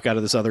beating the fuck out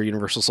of this other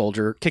Universal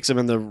soldier, kicks him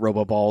in the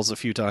robo-balls a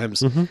few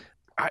times.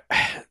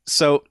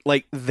 So,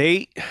 like,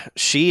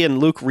 she and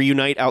Luke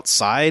reunite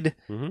outside,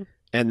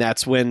 and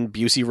that's when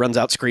Busey runs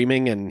out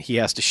screaming, and he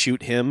has to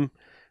shoot him,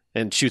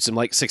 and shoots him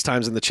like 6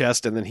 times in the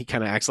chest, and then he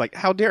kind of acts like,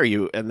 "How dare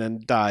you?" and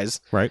then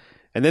dies. Right.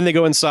 And then they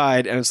go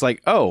inside, and it's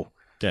like, oh,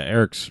 yeah,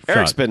 Eric's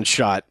been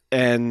shot,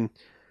 and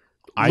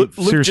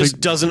Luke just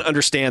doesn't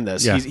understand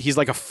this. Yeah. He's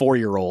like a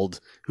 4-year-old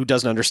who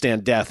doesn't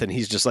understand death, and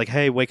he's just like,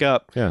 "Hey, wake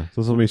up!" Yeah,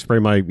 so let me spray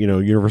my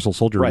Universal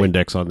Soldier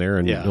Windex on there,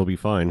 and he'll be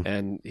fine.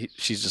 And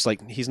she's just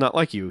like, "He's not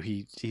like you.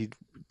 He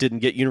didn't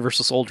get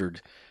Universal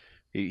Soldiered.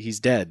 He's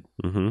dead."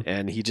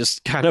 And he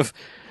just kind of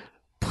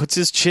puts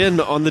his chin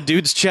on the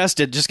dude's chest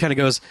and just kind of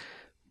goes.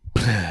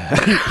 He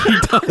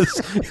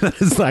does. That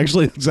is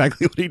actually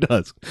exactly what he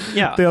does.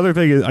 Yeah. The other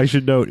thing I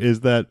should note is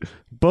that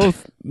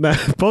both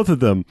of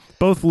them,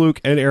 both Luke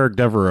and Eric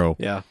Devereaux,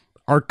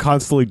 are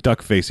constantly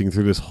duck facing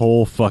through this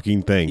whole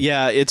fucking thing.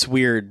 Yeah, it's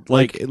weird.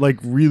 Like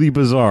really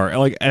bizarre.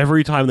 Like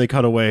every time they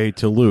cut away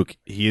to Luke,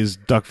 he is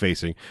duck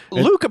facing.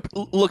 Luke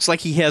looks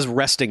like he has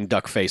resting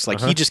duck face. Like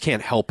he just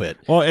can't help it.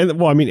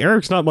 Well, I mean,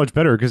 Eric's not much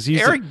better because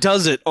Eric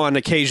does it on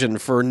occasion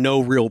for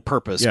no real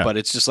purpose. But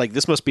it's just like,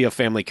 this must be a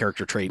family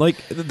character trait. Like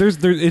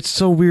it's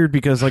so weird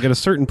because like at a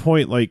certain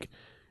point, like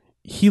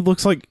he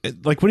looks like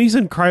when he's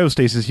in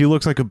cryostasis, he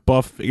looks like a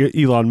buff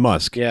Elon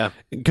Musk. Yeah,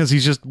 because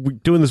he's just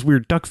doing this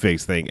weird duck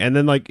face thing, and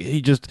then like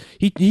he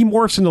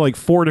morphs into like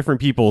 4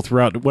 different people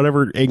throughout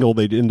whatever angle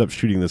they end up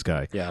shooting this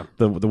guy. Yeah,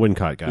 the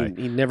Wincott guy.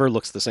 He never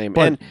looks the same.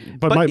 But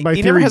my he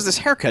theory, never has this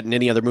haircut in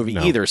any other movie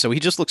either, so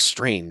he just looks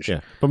strange. Yeah,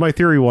 but my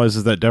theory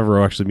is that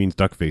Devereaux actually means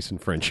duck face in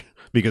French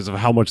because of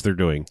how much they're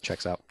doing.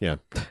 Checks out. Yeah.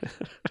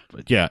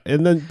 But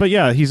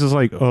he's just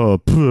like,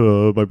 "Oh,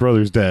 my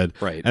brother's dead."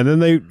 Right. And then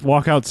they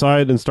walk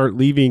outside and start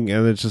leaving,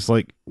 and it's just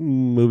like,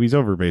 movie's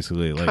over,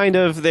 basically. Like, kind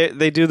of.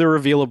 They do the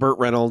reveal of Burt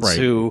Reynolds, right,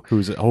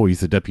 who's he's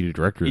the deputy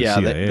director of the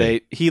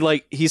CIA.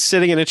 He's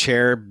sitting in a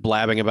chair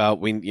blabbing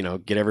about,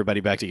 get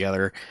everybody back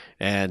together,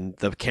 and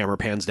the camera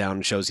pans down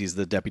and shows he's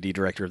the deputy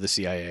director of the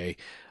CIA.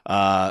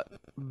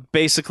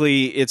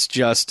 Basically, it's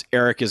just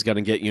Eric is going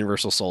to get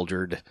Universal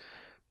Soldiered.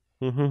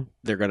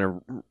 They're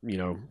going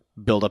to,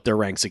 build up their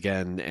ranks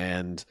again,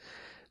 and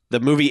the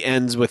movie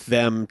ends with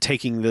them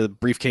taking the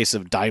briefcase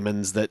of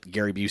diamonds that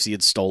Gary Busey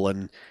had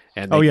stolen.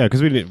 And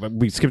because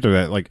we skipped over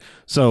that. Like,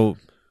 so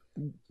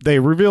they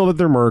reveal that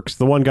they're mercs.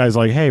 The one guy's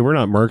like, "Hey, we're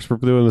not mercs. We're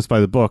doing this by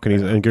the book,"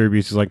 and Gary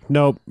Busey's like,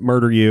 "Nope,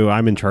 murder you.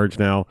 I'm in charge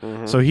now."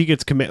 So he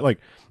gets Like,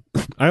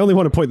 I only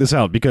want to point this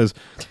out because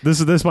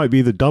this might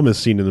be the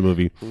dumbest scene in the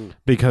movie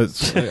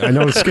because I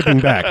know it's skipping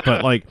back,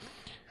 but like.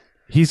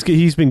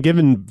 He's been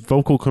given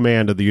vocal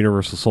command of the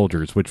Universal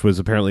Soldiers, which was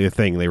apparently a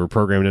thing. They were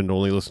programmed in to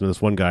only listen to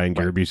this one guy, and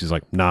Gary Busey's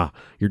like, "Nah,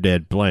 you're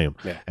dead, blame."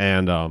 Yeah.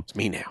 And it's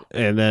me now.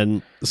 And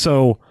then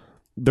so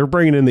they're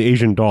bringing in the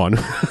Asian Dawn,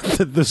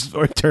 this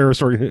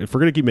terrorist organization. If we're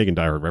gonna keep making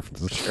Die Hard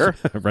references, sure,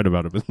 I've read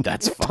about it.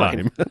 That's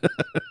fine.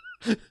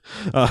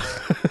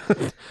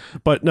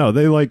 But no,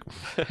 they like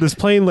this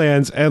plane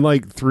lands and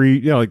like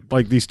 3,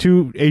 like these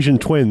 2 Asian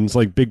twins,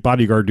 like big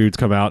bodyguard dudes,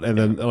 come out, and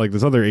then like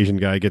this other Asian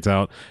guy gets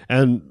out,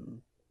 and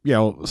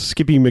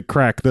Skippy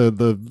McCrack,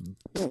 the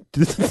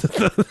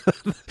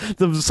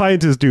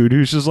scientist dude,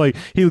 who's just like,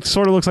 he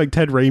sort of looks like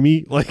Ted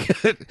Raimi. Like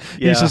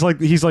he's just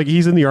like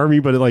he's in the army,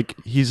 but like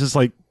he's just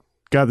like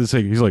got this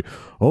thing. He's like,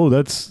 "Oh,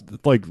 that's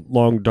like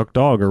Long Duck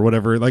Dog or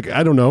whatever." Like,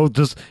 I don't know,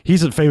 just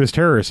he's a famous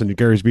terrorist. And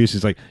Gary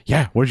Busey's like,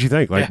 "Yeah, what did you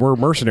think? Like, we're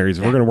mercenaries.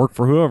 We're gonna work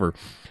for whoever."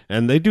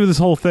 And they do this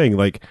whole thing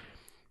like.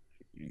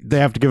 They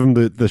have to give him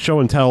the show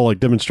and tell like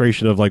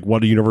demonstration of like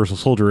what a Universal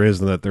Soldier is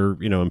and that they're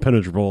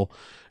impenetrable,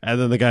 and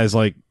then the guy's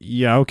like,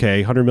 "Yeah,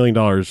 okay, $100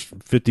 million,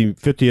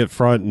 50 up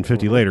front and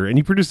 50 later," and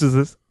he produces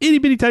this itty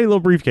bitty tiny little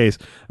briefcase.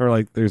 Or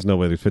like, there's no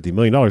way there's $50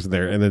 million in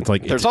there, and then it's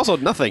like there's also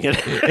nothing in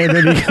it. And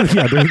then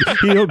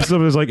he opens up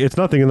and is like, "It's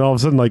nothing," and all of a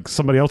sudden like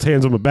somebody else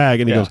hands him a bag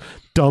and he goes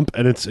dump,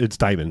 and it's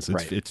diamonds.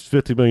 It's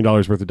 $50 million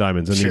worth of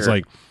diamonds, and he's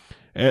like.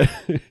 And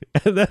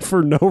then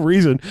for no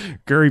reason,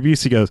 Gary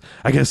Busey goes,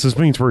 "I guess this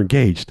means we're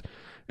engaged."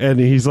 And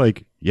he's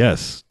like,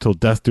 yes, till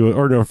death do it,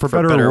 or no, for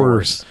better or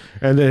worse.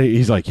 And then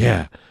he's like,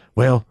 yeah,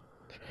 well,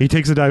 he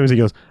takes the diamonds and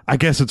he goes, I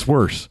guess it's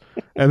worse.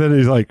 And then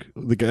he's like,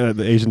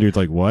 the Asian dude's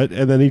like, what?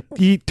 And then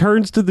he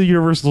turns to the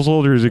Universal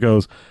Soldiers and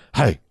goes,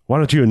 hey, why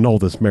don't you annul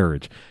this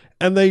marriage?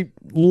 And they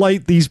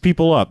light these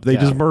people up. They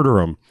just murder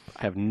them.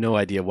 I have no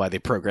idea why they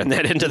programmed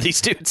that into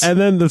these dudes. And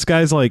then this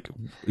guy's like,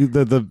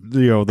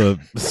 the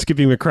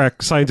Skippy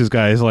McCrack scientist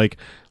guy is like,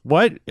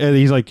 what? And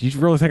he's like, you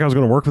really think I was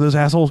going to work with this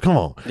asshole? Come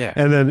on.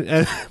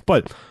 Yeah.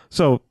 But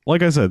so,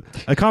 like I said,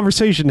 a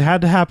conversation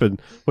had to happen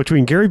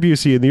between Gary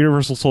Busey and the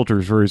Universal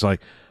Soldiers where he's like,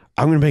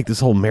 I'm going to make this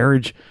whole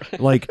marriage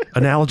like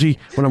analogy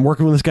when I'm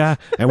working with this guy.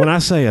 And when I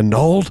say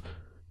annulled,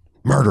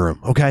 murder him.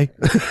 Okay.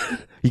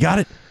 You got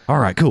it? All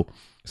right, cool.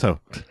 So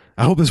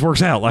I hope this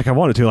works out like I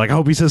want it to. Like, I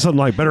hope he says something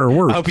like better or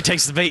worse. I hope he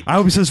takes the bait. I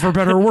hope he says for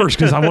better or worse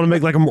because I want to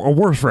make like a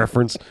worse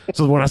reference.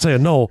 So when I say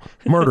annul,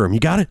 murder him. You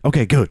got it?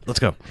 Okay, good. Let's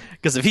go.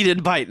 Because if he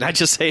didn't bite and I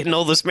just say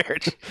annul this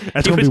marriage,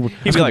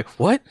 he'd be like,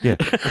 what? Yeah.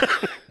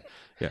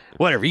 Yeah.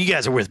 Whatever. You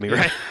guys are with me,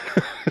 right?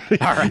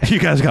 All right. You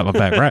guys got my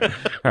back, right?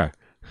 All right.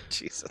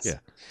 Jesus. Yeah.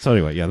 So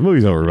anyway, yeah, the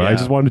movie's over, but I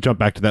just wanted to jump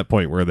back to that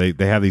point where they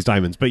have these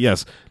diamonds. But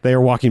yes, they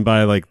are walking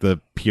by like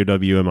the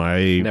POW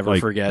MIA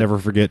Never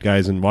forget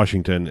guys in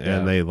Washington,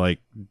 and they like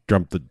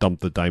dump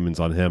the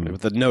diamonds on him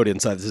with the note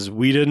inside that says,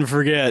 "We didn't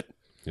forget."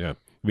 Yeah,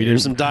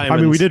 Here's some diamonds. I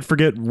mean, we did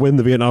forget when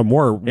the Vietnam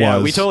War was.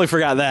 Yeah, we totally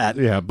forgot that.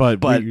 Yeah,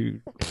 but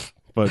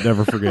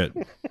never forget.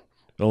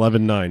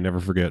 11/9, never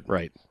forget.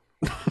 Right.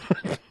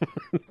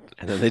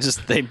 And then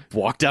they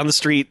walk down the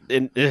street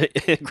in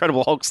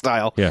Incredible Hulk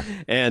style. Yeah,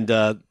 and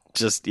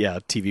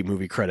TV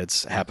movie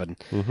credits happen.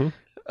 Mm-hmm.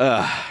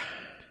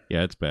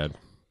 Yeah, it's bad.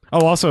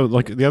 Oh, also,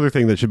 like the other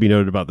thing that should be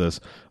noted about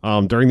this,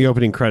 during the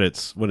opening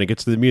credits, when it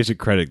gets to the music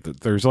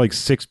credit, there's like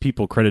 6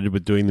 people credited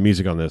with doing the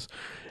music on this,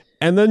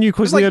 and then you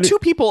quickly there's like 2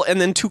 people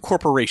and then 2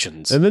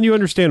 corporations, and then you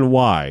understand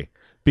why,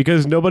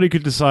 because nobody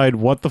could decide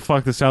what the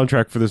fuck the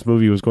soundtrack for this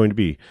movie was going to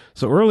be.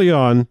 So early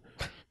on,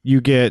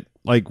 you get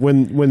like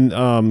when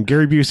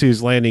Gary Busey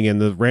is landing and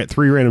the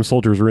 3 random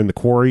soldiers are in the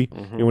quarry,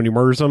 and when he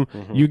murders them,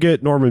 you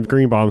get Norman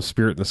Greenbaum's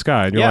 "Spirit in the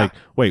Sky," and you're like,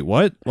 wait,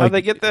 what? Like, how'd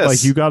they get this?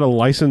 Like, you got a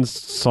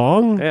licensed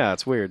song? Yeah,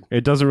 it's weird.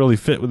 It doesn't really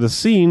fit with the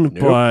scene,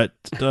 but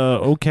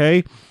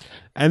okay.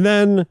 And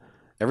then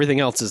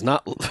everything else is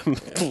not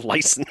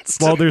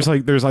licensed. Well, I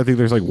think there's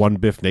like one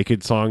Biff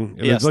Naked song.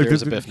 Yes, like,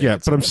 there's a Biff Naked Yeah,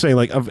 but I'm saying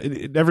like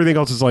everything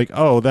else is like,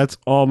 oh, that's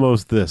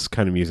almost this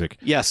kind of music.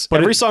 Yes,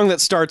 but every song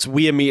that starts,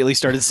 we immediately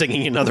started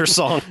singing another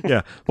song.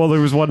 Yeah. Well, there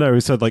was one that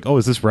we said like, oh,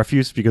 is this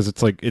Refuse? Because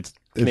it's like it's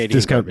Canadian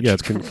discount. garbage.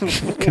 Yeah,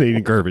 it's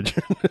Canadian garbage.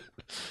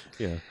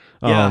 Yeah.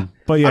 Yeah.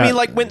 But yeah, I mean,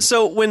 like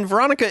when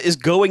Veronica is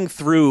going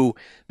through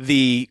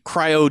the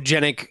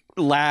cryogenic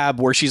lab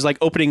where she's like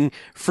opening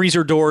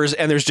freezer doors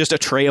and there's just a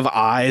tray of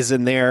eyes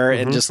in there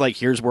and just like,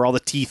 here's where all the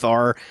teeth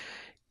are.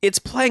 It's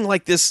playing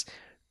like this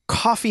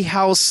coffee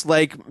house,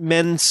 like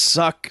men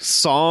suck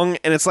song.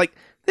 And it's like,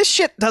 this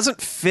shit doesn't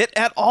fit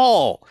at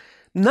all.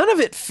 None of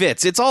it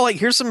fits. It's all like,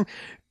 here's some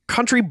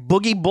country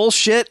boogie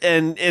bullshit.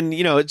 And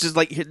you know, it's just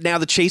like now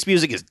the chase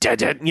music is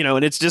dead, you know,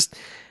 and it's just,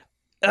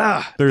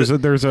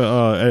 there's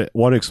a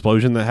one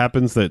explosion that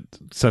happens that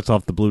sets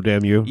off the Blue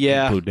Danube.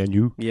 Yeah. Blue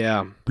Danube.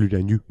 Yeah. Blue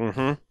Danube.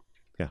 Mm-hmm.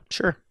 Yeah.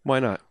 Sure. Why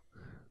not?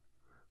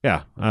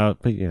 Yeah.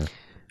 But yeah,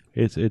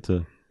 it's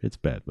a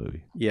bad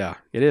movie. Yeah,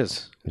 it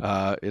is.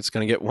 It's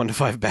going to get 1 to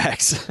 5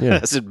 bags. Yeah.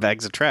 As in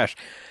bags of trash.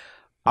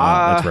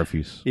 That's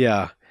Refuse.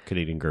 Yeah.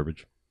 Canadian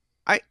garbage.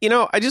 I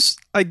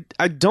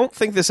don't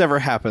think this ever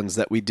happens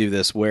that we do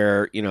this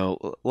where, you know,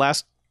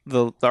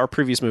 our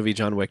previous movie,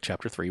 John Wick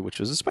Chapter 3, which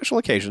was a special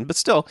occasion, but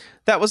still,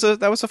 that was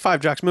a 5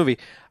 Jocks movie.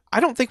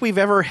 I don't think we've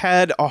ever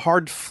had a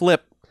hard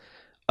flip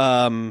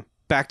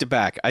back to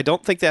back. I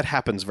don't think that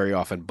happens very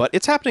often, but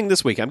it's happening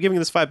this week. I'm giving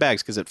this 5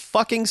 bags because it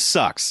fucking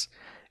sucks.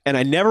 And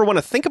I never want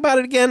to think about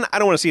it again. I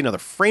don't want to see another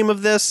frame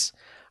of this.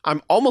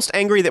 I'm almost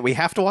angry that we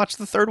have to watch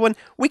the third one.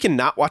 We can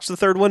not watch the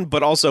third one,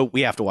 but also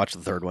we have to watch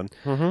the third one.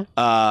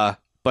 Mm-hmm.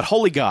 But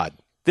holy God,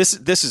 this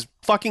is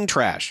fucking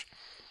trash.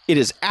 It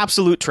is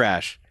absolute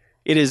trash.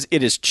 It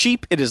is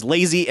cheap, it is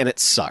lazy, and it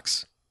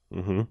sucks.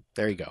 Mm-hmm.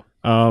 There you go.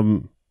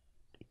 I'm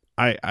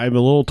a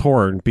little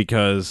torn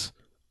because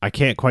I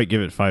can't quite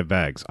give it 5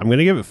 bags. I'm going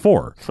to give it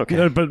 4.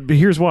 Okay. But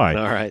here's why.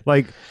 All right.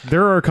 Like,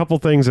 there are a couple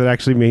things that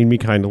actually made me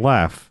kind of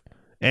laugh.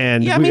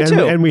 And yeah, me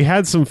too. And we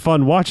had some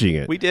fun watching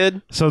it. We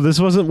did. So this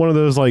wasn't one of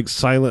those like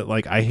silent,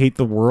 like I hate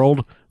the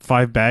world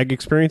 5 bag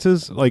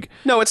experiences. Like,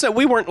 no, it's not.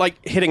 We weren't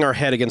like hitting our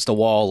head against a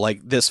wall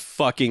like this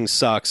fucking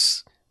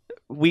sucks.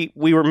 We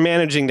were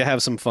managing to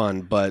have some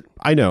fun, but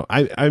I know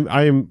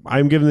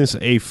I'm giving this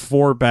a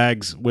 4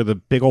 bags with a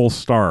big old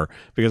star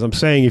because I'm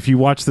saying if you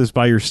watch this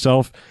by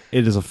yourself,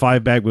 it is a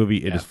 5 bag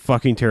movie. It is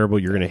fucking terrible.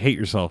 You're gonna hate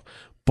yourself.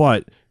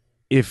 But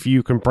if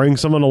you can bring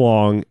someone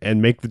along and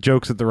make the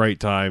jokes at the right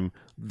time,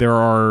 there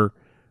are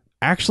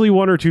actually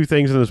 1 or 2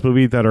 things in this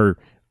movie that are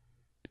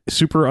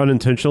super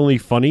unintentionally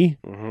funny.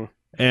 Mm-hmm.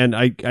 And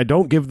I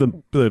don't give the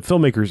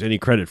filmmakers any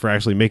credit for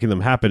actually making them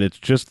happen. It's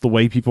just the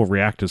way people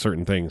react to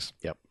certain things.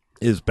 Yep.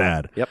 Is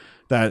bad. Yep.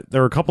 that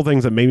there were a couple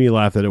things that made me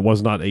laugh that it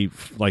was not a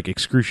like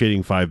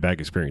excruciating 5 back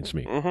experience to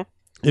me. Mm-hmm.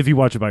 If you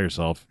watch it by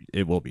yourself,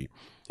 it will be.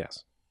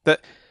 Yes. The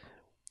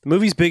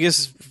movie's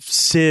biggest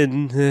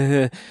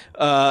sin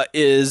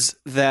is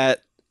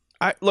that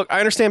I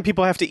understand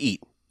people have to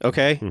eat,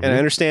 okay? Mm-hmm. And I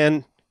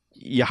understand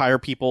you hire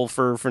people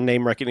for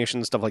name recognition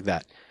and stuff like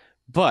that.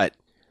 But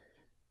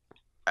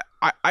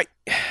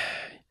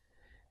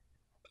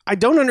I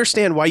don't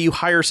understand why you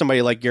hire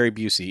somebody like Gary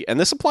Busey, and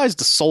this applies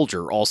to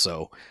Soldier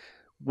also,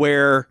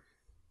 where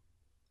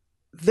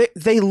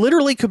they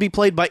literally could be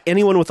played by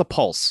anyone with a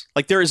pulse.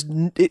 Like Gary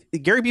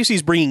Busey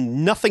is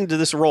bringing nothing to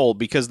this role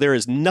because there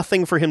is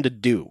nothing for him to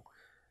do.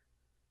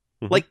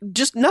 Mm-hmm. Like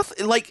just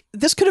nothing. Like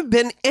this could have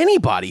been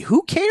anybody.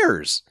 Who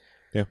cares?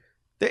 Yeah.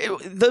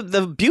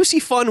 The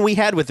Busey fun we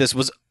had with this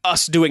was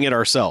us doing it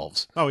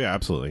ourselves. Oh yeah,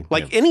 absolutely.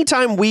 Like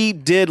anytime we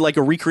did like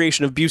a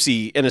recreation of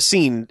Busey in a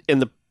scene in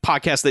the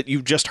podcast that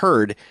you just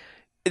heard,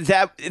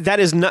 that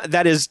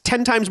is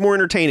 10 times more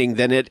entertaining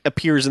than it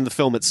appears in the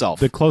film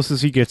itself. The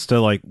closest he gets to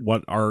like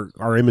what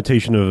our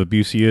imitation of a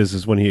Busey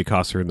is when he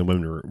accosts her in the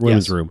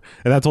women's room,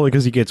 and that's only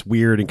because he gets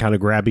weird and kind of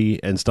grabby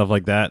and stuff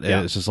like that.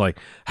 And it's just like,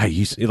 hey,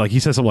 he says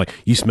something like,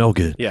 "You smell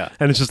good,"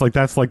 and it's just like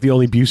that's like the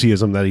only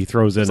Buseyism that he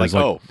throws in. It's like,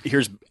 oh,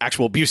 here's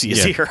actual Busey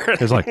is here.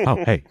 It's like,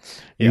 oh, hey,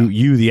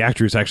 you the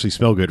actress actually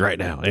smell good right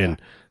now, and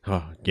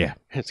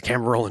it's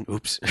camera rolling.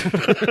 Oops.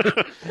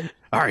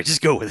 All right,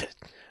 just go with it.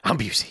 I'm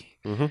Busey.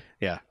 Mm-hmm.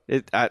 Yeah,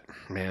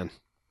 man.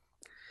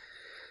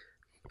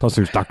 Plus,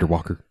 there's Dr.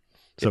 Walker,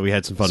 so we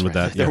had some fun with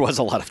that. There was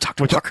a lot of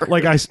Dr. Walker.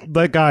 Like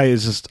that guy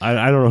is just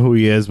I don't know who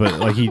he is, but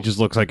like he just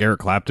looks like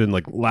Eric Clapton,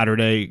 like latter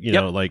day, you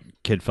know, like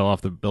kid fell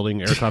off the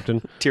building, Eric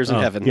Clapton. Tears in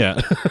Heaven.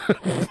 Yeah.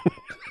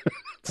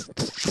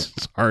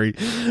 Sorry,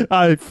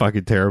 I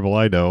fucking terrible.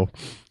 I know.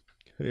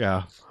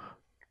 Yeah.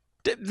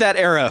 That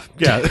era.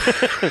 Yeah.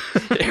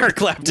 Eric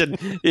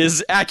Clapton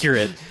is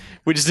accurate.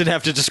 We just didn't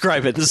have to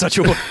describe it in such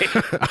a way.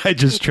 I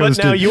just chose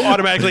to. But now you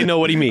automatically know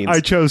what he means. I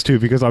chose to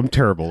because I'm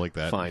terrible like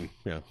that. Fine.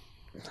 Yeah.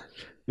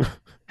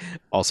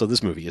 Also,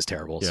 this movie is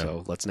terrible,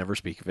 so let's never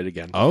speak of it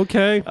again.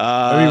 Okay.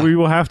 I mean, we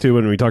will have to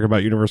when we talk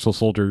about Universal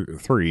Soldier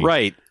 3.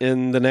 Right.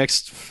 In the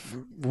next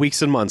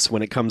weeks and months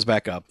when it comes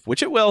back up,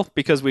 which it will,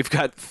 because we've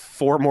got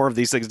 4 more of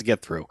these things to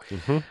get through.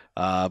 Mm-hmm.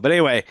 But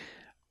anyway,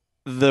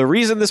 the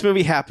reason this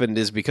movie happened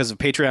is because of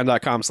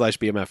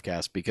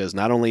patreon.com/bmfcast, because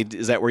not only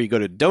is that where you go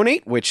to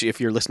donate, which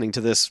if you're listening to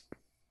this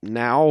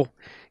now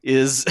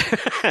is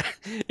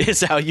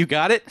how you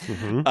got it.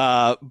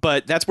 Mm-hmm.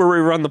 But that's where we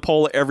run the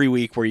poll every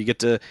week, where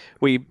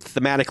we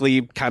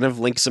thematically kind of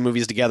link some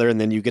movies together, and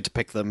then you get to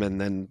pick them,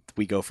 and then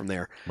we go from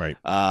there. Right.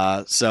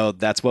 So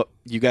that's what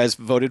you guys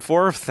voted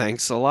for.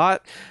 Thanks a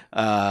lot.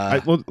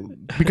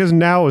 Because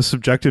now is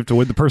subjective to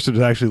when the person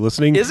is actually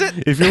listening. Is it?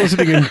 If you're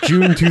listening in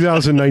June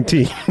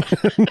 2019,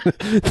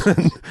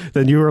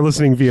 then you are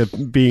listening via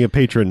being a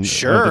patron of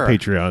the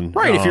Patreon.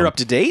 Right. If you're up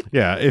to date.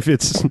 Yeah. If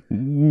it's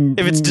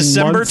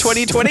December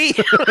 2020.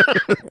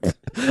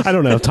 I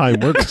don't know how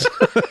time works.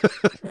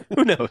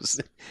 Who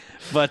knows?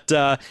 But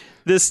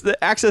the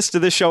access to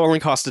this show only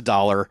cost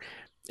 $1,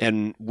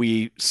 and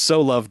we so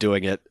love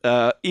doing it.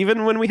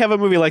 Even when we have a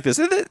movie like this,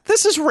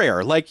 this is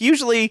rare. Like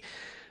usually,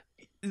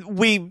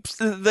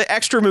 the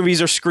extra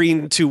movies are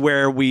screened to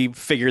where we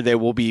figure there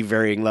will be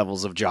varying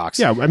levels of jocks.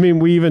 Yeah, I mean,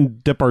 we even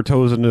dip our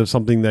toes into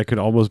something that could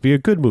almost be a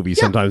good movie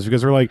sometimes,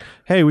 because we're like,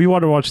 hey, we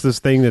want to watch this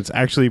thing that's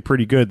actually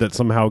pretty good that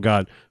somehow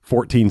got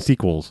 14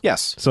 sequels.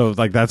 Yes. So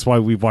like that's why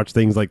we've watched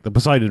things like The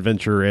Poseidon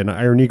Adventure and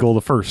Iron Eagle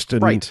the First,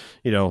 and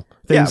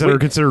things that are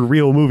considered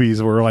real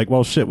movies. Where we're like,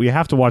 well, shit, we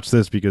have to watch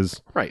this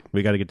because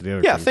we got to get to the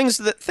other. Yeah, things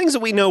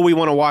that we know we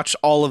want to watch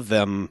all of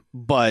them,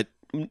 but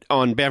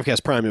on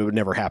Bamcast Prime it would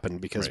never happen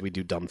because we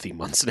do dumb theme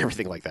months and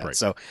everything like that.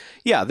 So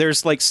yeah,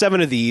 there's like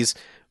 7 of these.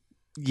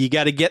 You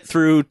got to get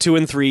through 2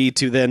 and 3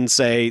 to then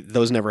say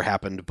those never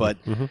happened. But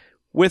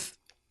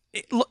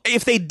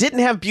if they didn't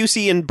have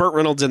Busey and Burt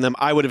Reynolds in them,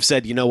 I would have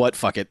said, you know what,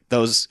 fuck it,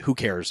 those, who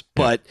cares?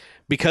 But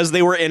because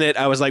they were in it,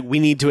 I was like, we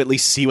need to at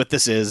least see what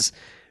this is,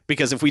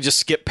 because if we just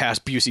skip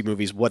past Busey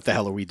movies, what the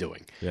hell are we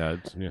doing?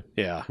 And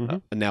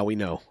now we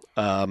know.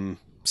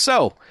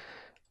 So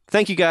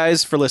thank you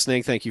guys for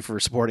listening. Thank you for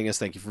supporting us.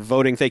 Thank you for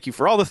voting. Thank you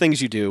for all the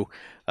things you do.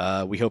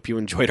 We hope you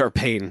enjoyed our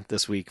pain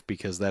this week,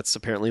 because that's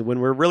apparently when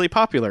we're really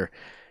popular,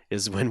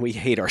 is when we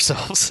hate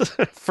ourselves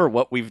for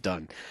what we've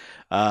done.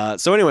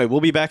 So anyway,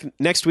 we'll be back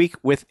next week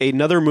with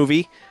another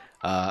movie.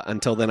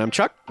 Until then, I'm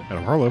Chuck. And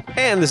I'm Harlow.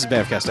 And this is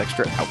Bamcast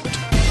Extra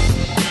out.